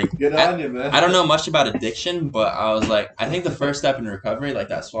 dude, like, good on you, man. I don't know much about addiction, but I was like, I think the first step in recovery, like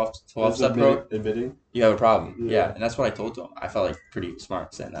that 12-step program, admitting you have a problem. Yeah, and that's what I told him. I felt like pretty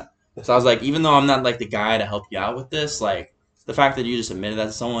smart saying that. So I was like, even though I'm not like the guy to help you out with this, like the fact that you just admitted that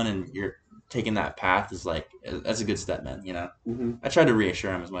to someone and you're taking that path is like, that's a good step, man. Mm-hmm. I tried to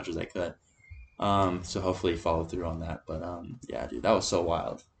reassure him as much as I could. So hopefully he followed through on that. But yeah, dude, that was so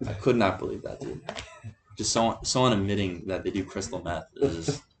wild. I could not believe that, dude. Just someone admitting that they do crystal meth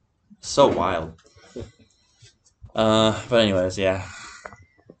is so wild. But anyways, yeah,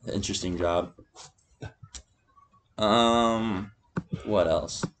 interesting job. what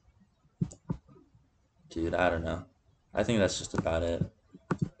else? Dude, I don't know. I think that's just about it.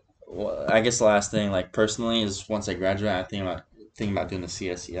 Well, I guess the last thing, like personally, is once I graduate, I thinking about doing the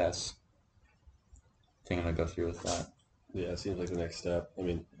CSCS. Think I'm gonna go through with that. Yeah, it seems like the next step. I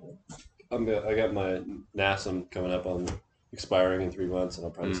mean, I got my NASM coming up on expiring in 3 months, and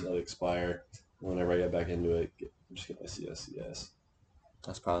I'll probably Mm, let it expire. Whenever I get back into it, just get my CSCS.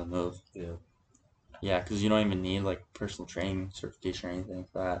 that's probably the move. Yeah. Yeah, because you don't even need like personal training certification or anything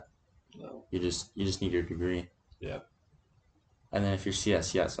for that. No. You just need your degree. Yeah. And then if you're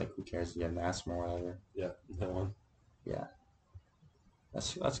CSCS, like who cares? You get an ASM or whatever. Yeah. That one. Yeah,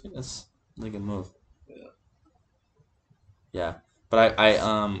 that's good. That's a really good move. Yeah. Yeah, but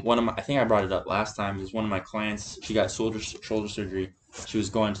one of my I think I brought it up last time. Is one of my clients. She got shoulder surgery. She was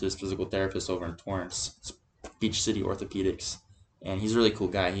going to this physical therapist over in Torrance, it's Beach City Orthopedics, and he's a really cool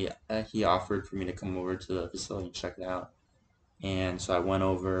guy. He offered for me to come over to the facility and check it out. And so I went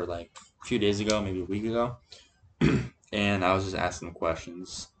over like a few days ago, maybe a week ago, and I was just asking them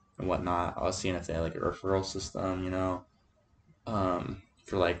questions and whatnot. I was seeing if they had like a referral system,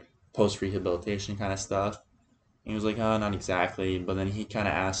 for like post rehabilitation kind of stuff. He was like, oh, not exactly. But then he kind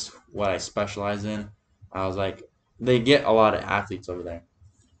of asked what I specialize in. I was like, they get a lot of athletes over there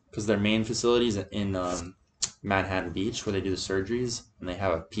because their main facility is in Manhattan Beach where they do the surgeries and they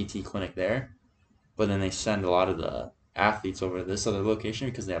have a PT clinic there. But then they send a lot of the athletes over to this other location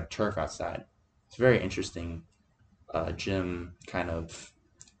because they have turf outside. It's a very interesting gym kind of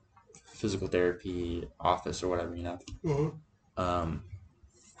physical therapy office or whatever. Um,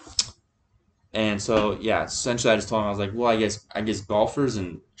 And so yeah, essentially I just told him I was like, well, I guess golfers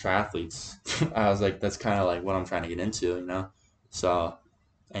and triathletes. I was like, that's kind of like what I'm trying to get into. So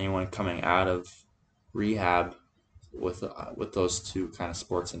anyone coming out of rehab with those two kind of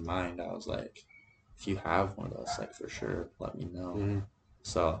sports in mind, I was like, if you have one of those, like for sure, let me know. Mm-hmm.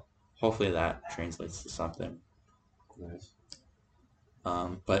 So hopefully that translates to something. Nice.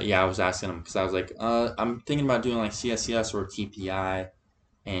 But yeah, I was asking him because I was like, I'm thinking about doing like CSCS or TPI,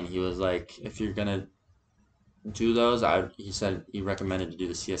 and he was like, if you're gonna do those. He said he recommended to do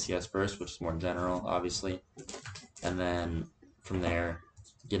the CSCS first, which is more general, obviously, and then from there,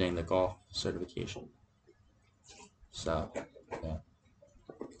 getting the golf certification. So, yeah,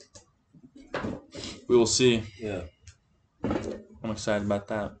 we will see. Yeah. I'm excited about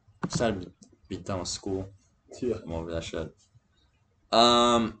that. Excited to be done with school. Yeah. I'm over that shit.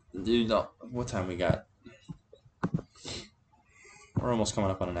 Dude, what time we got? We're almost coming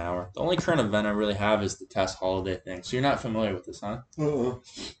up on an hour. The only current event I really have is the test holiday thing. So you're not familiar with this, huh? Uh-uh.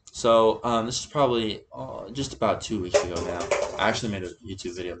 So this is probably just about 2 weeks ago now. I actually made a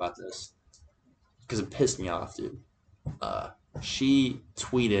YouTube video about this because it pissed me off, dude. She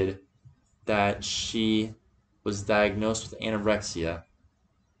tweeted that she was diagnosed with anorexia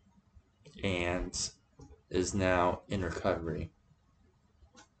and is now in recovery.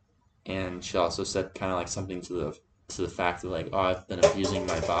 And she also said kind of like something to the fact of like, oh, I've been abusing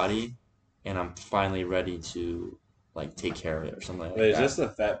my body, and I'm finally ready to like take care of it or something like Wait, is that. this the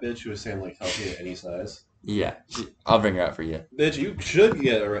fat bitch who was saying like healthy at any size? Yeah, I'll bring her out for you. Bitch, you should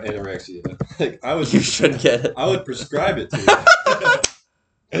get anorexia. Like You should get it. I would prescribe it to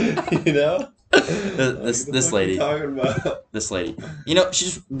you. You know? This Like, this what are you lady, talking about? this lady.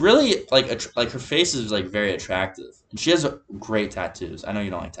 She's really like her face is like very attractive, and she has great tattoos. I know you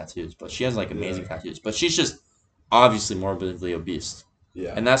don't like tattoos, but she has like amazing Yeah. tattoos. But she's just obviously morbidly obese,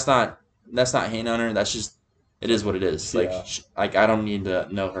 Yeah. and that's not hating on her. That's just it is what it is. Like Yeah. like I don't need to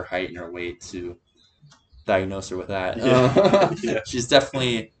know her height and her weight to diagnose her with that. Yeah. Yeah. She's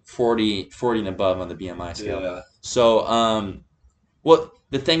definitely 40 and above on the BMI scale. Yeah. So what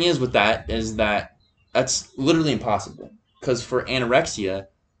the thing is with that is that that's literally impossible because for anorexia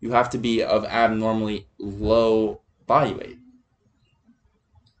you have to be of abnormally low body weight.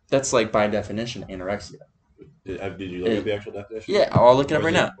 That's like by definition anorexia. Did you look at the actual definition? Yeah, I'll look it up Or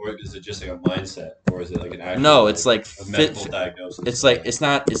right now. Or is it just like a mindset, or is it like an actual? No, it's like a medical diagnosis. It's like it's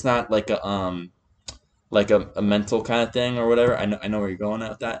not like a mental kind of thing or whatever. I know where you're going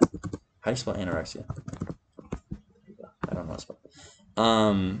at with that. How do you spell anorexia? I don't know how to spell.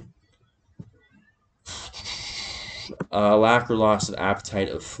 Lack or loss of appetite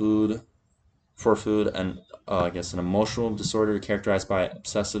for food, and I guess an emotional disorder characterized by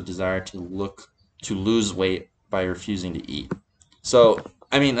obsessive desire to lose weight by refusing to eat. So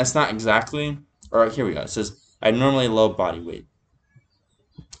I mean that's not exactly. Or here we go. It says I normally low body weight.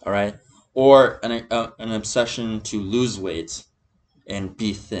 All right, or an obsession to lose weight and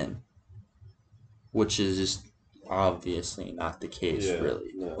be thin, which is just obviously not the case, Yeah,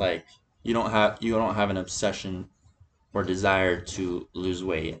 really. no. Like you don't have an obsession or desire to lose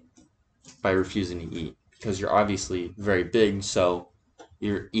weight by refusing to eat because you're obviously very big, so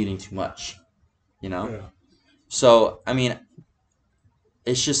you're eating too much, you know? Yeah. So, I mean,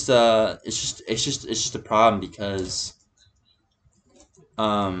 it's just a problem because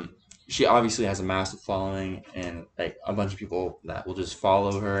um she obviously has a massive following and like a bunch of people that will just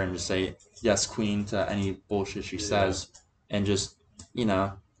follow her and just say yes queen to any bullshit she Yeah. says and just you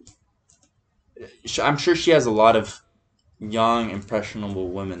know I'm sure she has a lot of young impressionable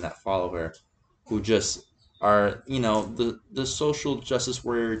women that follow her who just are the social justice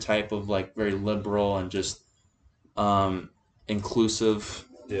warrior type of like very liberal and just um inclusive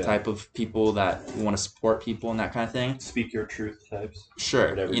Yeah. type of people that want to support people and that kind of thing. Speak your truth types. Sure,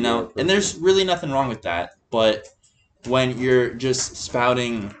 Whatever your and person. there's really nothing wrong with that. But when you're just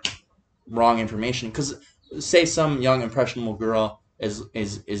spouting wrong information, because say some young impressionable girl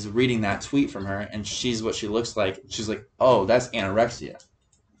is reading that tweet from her and she's what she looks like, she's like, oh, that's anorexia.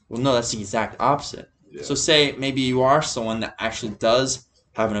 Well, no, that's the exact opposite. Yeah. So say maybe you are someone that actually does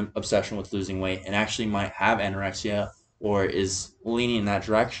have an obsession with losing weight and actually might have anorexia or is leaning in that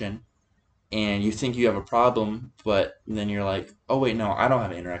direction and you think you have a problem, but then you're like, oh wait, no, I don't have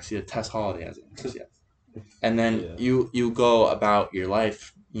anorexia. Tess Holiday has anorexia, and then Yeah. you go about your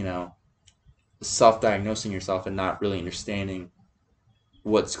life, self-diagnosing yourself and not really understanding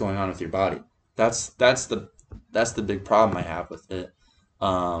what's going on with your body. That's the big problem I have with it.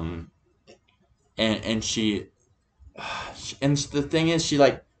 Um, and and the thing is, she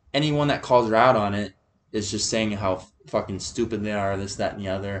like anyone that calls her out on it is just saying how fucking stupid they are, this, that, and the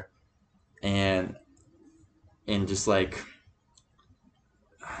other, and just like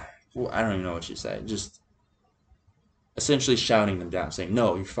well, I don't even know what you say. Just essentially shouting them down, saying,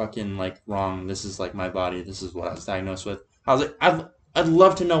 "No, you're fucking like wrong. This is like my body. This is what I was diagnosed with." I was like, I'd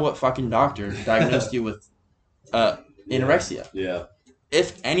love to know what fucking doctor diagnosed you with anorexia. Yeah.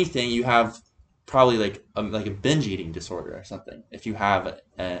 If anything, you have probably like a binge eating disorder or something. If you have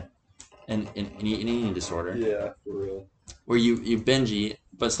an eating disorder, Yeah, for real. where you binge eat,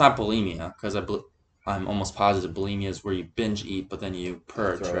 but it's not bulimia because I'm almost positive bulimia is where you binge eat but then you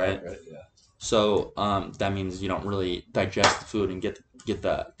purge, Throw right? out, right? Yeah. So that means you don't really digest the food and get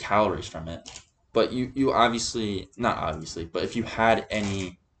the calories from it. But you obviously not obviously, but if you had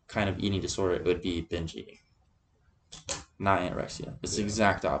any kind of eating disorder, it would be binge eating, not anorexia. It's the Yeah.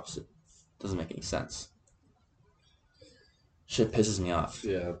 exact opposite. Doesn't make any sense. Shit pisses me off.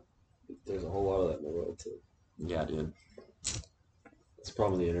 Yeah. There's a whole lot of that in the world too. Yeah, dude. It's a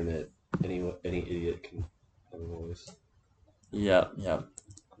problem with the internet. Any idiot can have a voice. Yeah, yeah.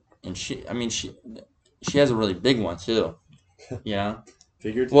 And I mean, she has a really big one too. You know?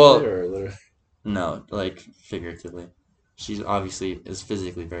 Figuratively Well, or literally? no, like figuratively. She's obviously is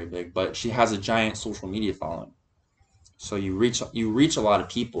physically very big, but she has a giant social media following. So you reach a lot of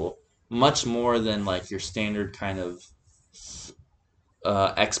people, much more than like your standard kind of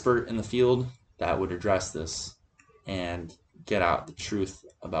expert in the field that would address this and get out the truth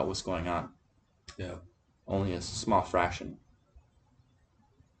about what's going on. Yeah. Only a small fraction.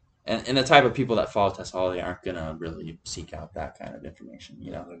 And the type of people that follow Tess Holiday aren't gonna really seek out that kind of information,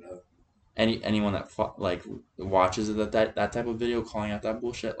 I don't know. anyone that like watches that type of video calling out that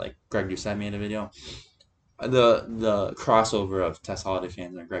bullshit, like Greg Doucette made a video. The crossover of Tess Holiday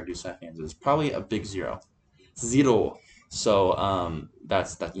fans and Greg Doucette fans is probably a big zero. So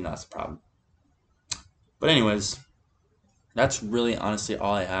that's that's a problem. But anyways, that's really honestly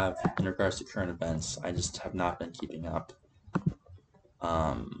all I have in regards to current events. I just have not been keeping up.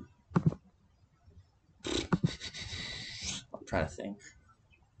 Um, I'm trying to think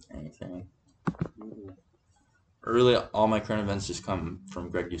anything. Really, all my current events just come from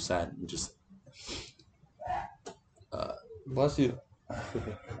Greg Doucette and just bless you.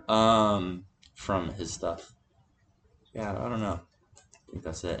 From his stuff. Yeah, I don't know. I think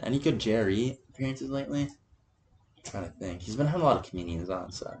that's it. Any good Jerry appearances lately? I'm trying to think. He's been having a lot of comedians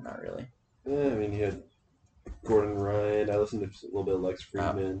on, so not really. Yeah, I mean, you had Gordon Ryan. I listened to a little bit of Lex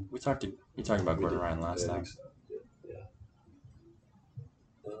Friedman. We talked about Gordon Ryan last time. Yeah.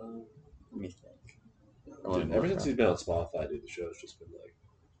 Let me think. Dude, ever since he's been on Spotify, dude, the show's just been like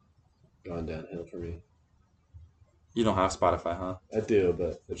gone downhill for me. You don't have Spotify, huh? I do,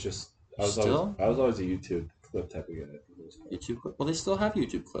 but it's just I was always a YouTube clip type of guy. YouTube clip? Well, they still have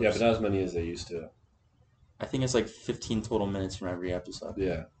YouTube clips. Yeah, but not as many as they used to. I think it's like 15 total minutes from every episode.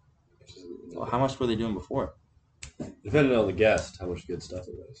 Yeah. Well, how much were they doing before? Depending on the guest, how much good stuff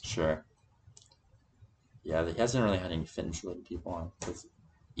it was. Sure. Yeah, he hasn't really had any fitness-related people on. Because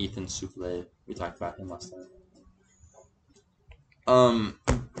Ethan Souffle, we talked about him last time.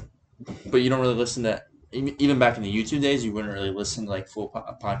 But you don't really listen to even back in the YouTube days, you wouldn't really listen to like full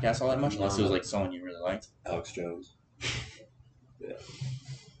podcasts all that much unless it was No. like someone you really liked. Alex Jones. Yeah,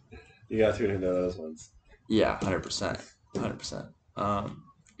 you got to tune into those ones. Yeah, 100%, 100%.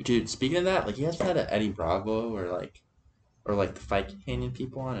 Dude, speaking of that, like you guys had an Eddie Bravo or like the Fight Companion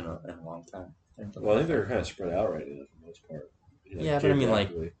people on in a long time. Well, I think they're kind of spread out right now for the most part. Yeah, but I mean, like,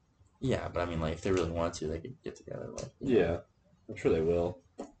 geographically. yeah, but I mean, like, if they really want to, they could get together. Like, Yeah, I'm sure they will.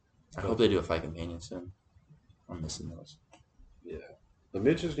 I hope they do a Fight Companion soon. I'm missing those. Yeah, it'll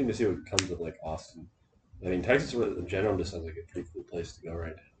be interesting to see what comes of like Austin. I mean, Texas in general just sounds like a pretty cool place to go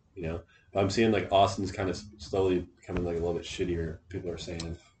right now. But I'm seeing like Austin's kind of slowly becoming like a little bit shittier. People are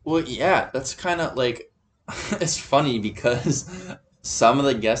saying. Well, yeah, that's kind of like it's funny because some of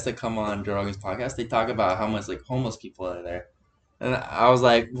the guests that come on Joe Rogan's podcast, they talk about how much like homeless people are there, and I was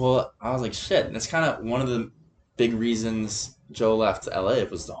like, well, I was like, shit. And that's kind of one of the big reasons Joe left LA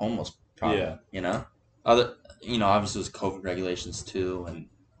was the homeless problem. Yeah. You know, other obviously it was COVID regulations too, and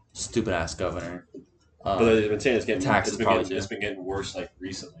stupid ass governor. But they've been saying taxes it's been getting worse like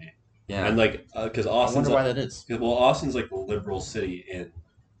recently. Yeah, and like because I Austin's wonder why that is. well, Austin's like the liberal city in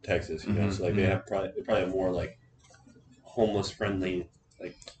Texas, Mhm, so like mhm. they probably have more like homeless friendly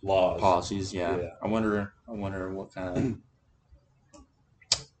like laws. Policies, yeah. Yeah. I wonder what kind of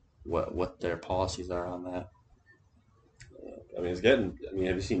what their policies are on that. I mean, it's getting. I mean,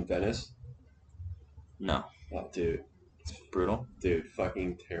 have you seen Venice? No, Oh, dude, brutal.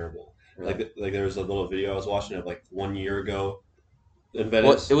 fucking terrible. Really? Like there was a little video I was watching of like 1 year ago in Well,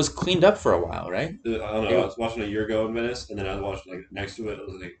 Venice. it was cleaned up for a while, right? I don't know. I was watching a year ago in Venice, and then I was watching like next to it. It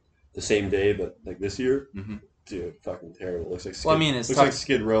was like the same day, but like this year. Mm-hmm. Dude, fucking terrible. Looks like Well, I mean, it's looks tough. like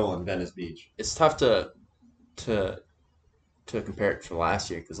Skid Row on Venice Beach. It's tough to compare it to last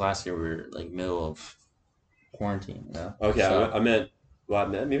year because last year we were like middle of quarantine, you know. Okay, So, I meant. Well,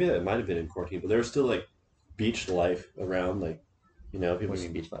 maybe that might have been in quarantine, but there was still like beach life around, like what people, do you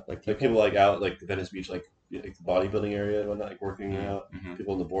mean beach life? like people like out like the Venice Beach, like the bodybuilding area and whatnot, like working out. Mm-hmm.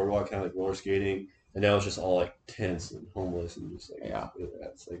 People on the boardwalk, kind of like roller skating, and now it's just all like tents and homeless and just like Yeah.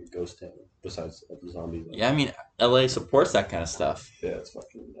 it's like a ghost town. Besides the zombies. Yeah, I mean, LA supports that kind of stuff. Yeah, it's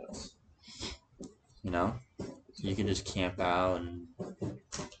fucking nuts. You know, you can just camp out and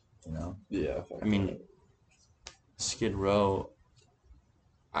Yeah. I mean, Skid Row.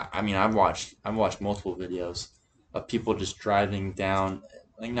 I mean, I've watched multiple videos of people just driving down,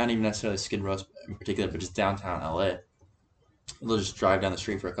 like not even necessarily Skid Row in particular, but just downtown LA. They'll just drive down the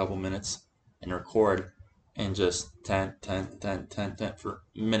street for a couple minutes and record, and just tent for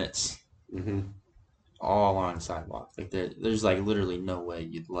minutes, all along the sidewalk. Like there's like literally no way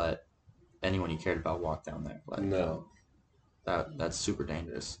you'd let anyone you cared about walk down there. Like No. That's super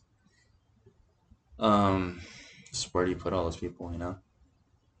dangerous. Just where do you put all those people? You know.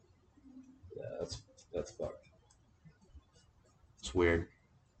 Yeah, that's fucked. It's weird.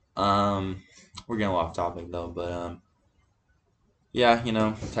 We're getting a lot off topic though, but yeah,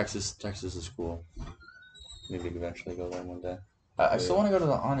 Texas is cool. Maybe eventually go there one day. I still want to go to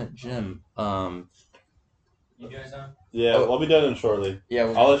the Onnit gym. You guys on? Yeah, I'll be done in shortly.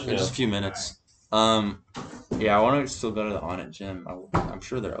 Yeah, I'll let you in know. just a few minutes. Yeah, I want to still go to the Onnit gym. I'm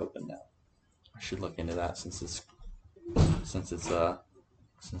sure they're open now. I should look into that since the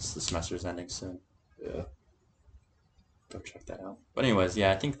semester's ending soon. Yeah. Go check that out. But anyways,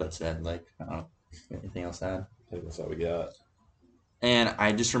 yeah, I think that's it. Like, I don't know. Anything else to add? I think that's all we got. And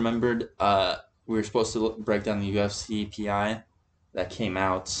I just remembered we were supposed to break down the UFC PI that came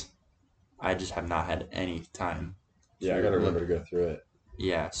out. I just have not had any time. Yeah, I gotta remember to go through it.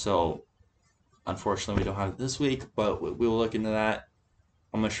 Yeah, so unfortunately we don't have it this week, but we will look into that.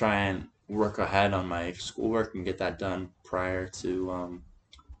 I'm gonna try and work ahead on my schoolwork and get that done prior to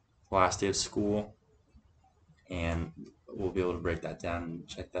last day of school, and we'll be able to break that down and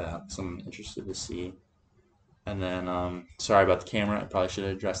check that out. So I'm interested to see. And then, sorry about the camera. I probably should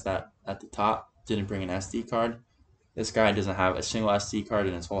have addressed that at the top. Didn't bring an SD card. This guy doesn't have a single SD card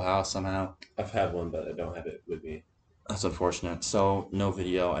in his whole house somehow. I've had one, but I don't have it with me. That's unfortunate. So, no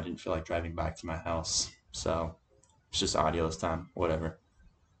video. I didn't feel like driving back to my house. So, it's just audio this time. Whatever.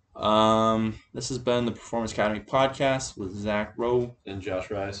 This has been the Performance Academy podcast with Zach Rowe And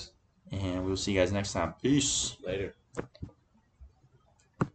Josh Rice. and we will see you guys next time. Peace. Later.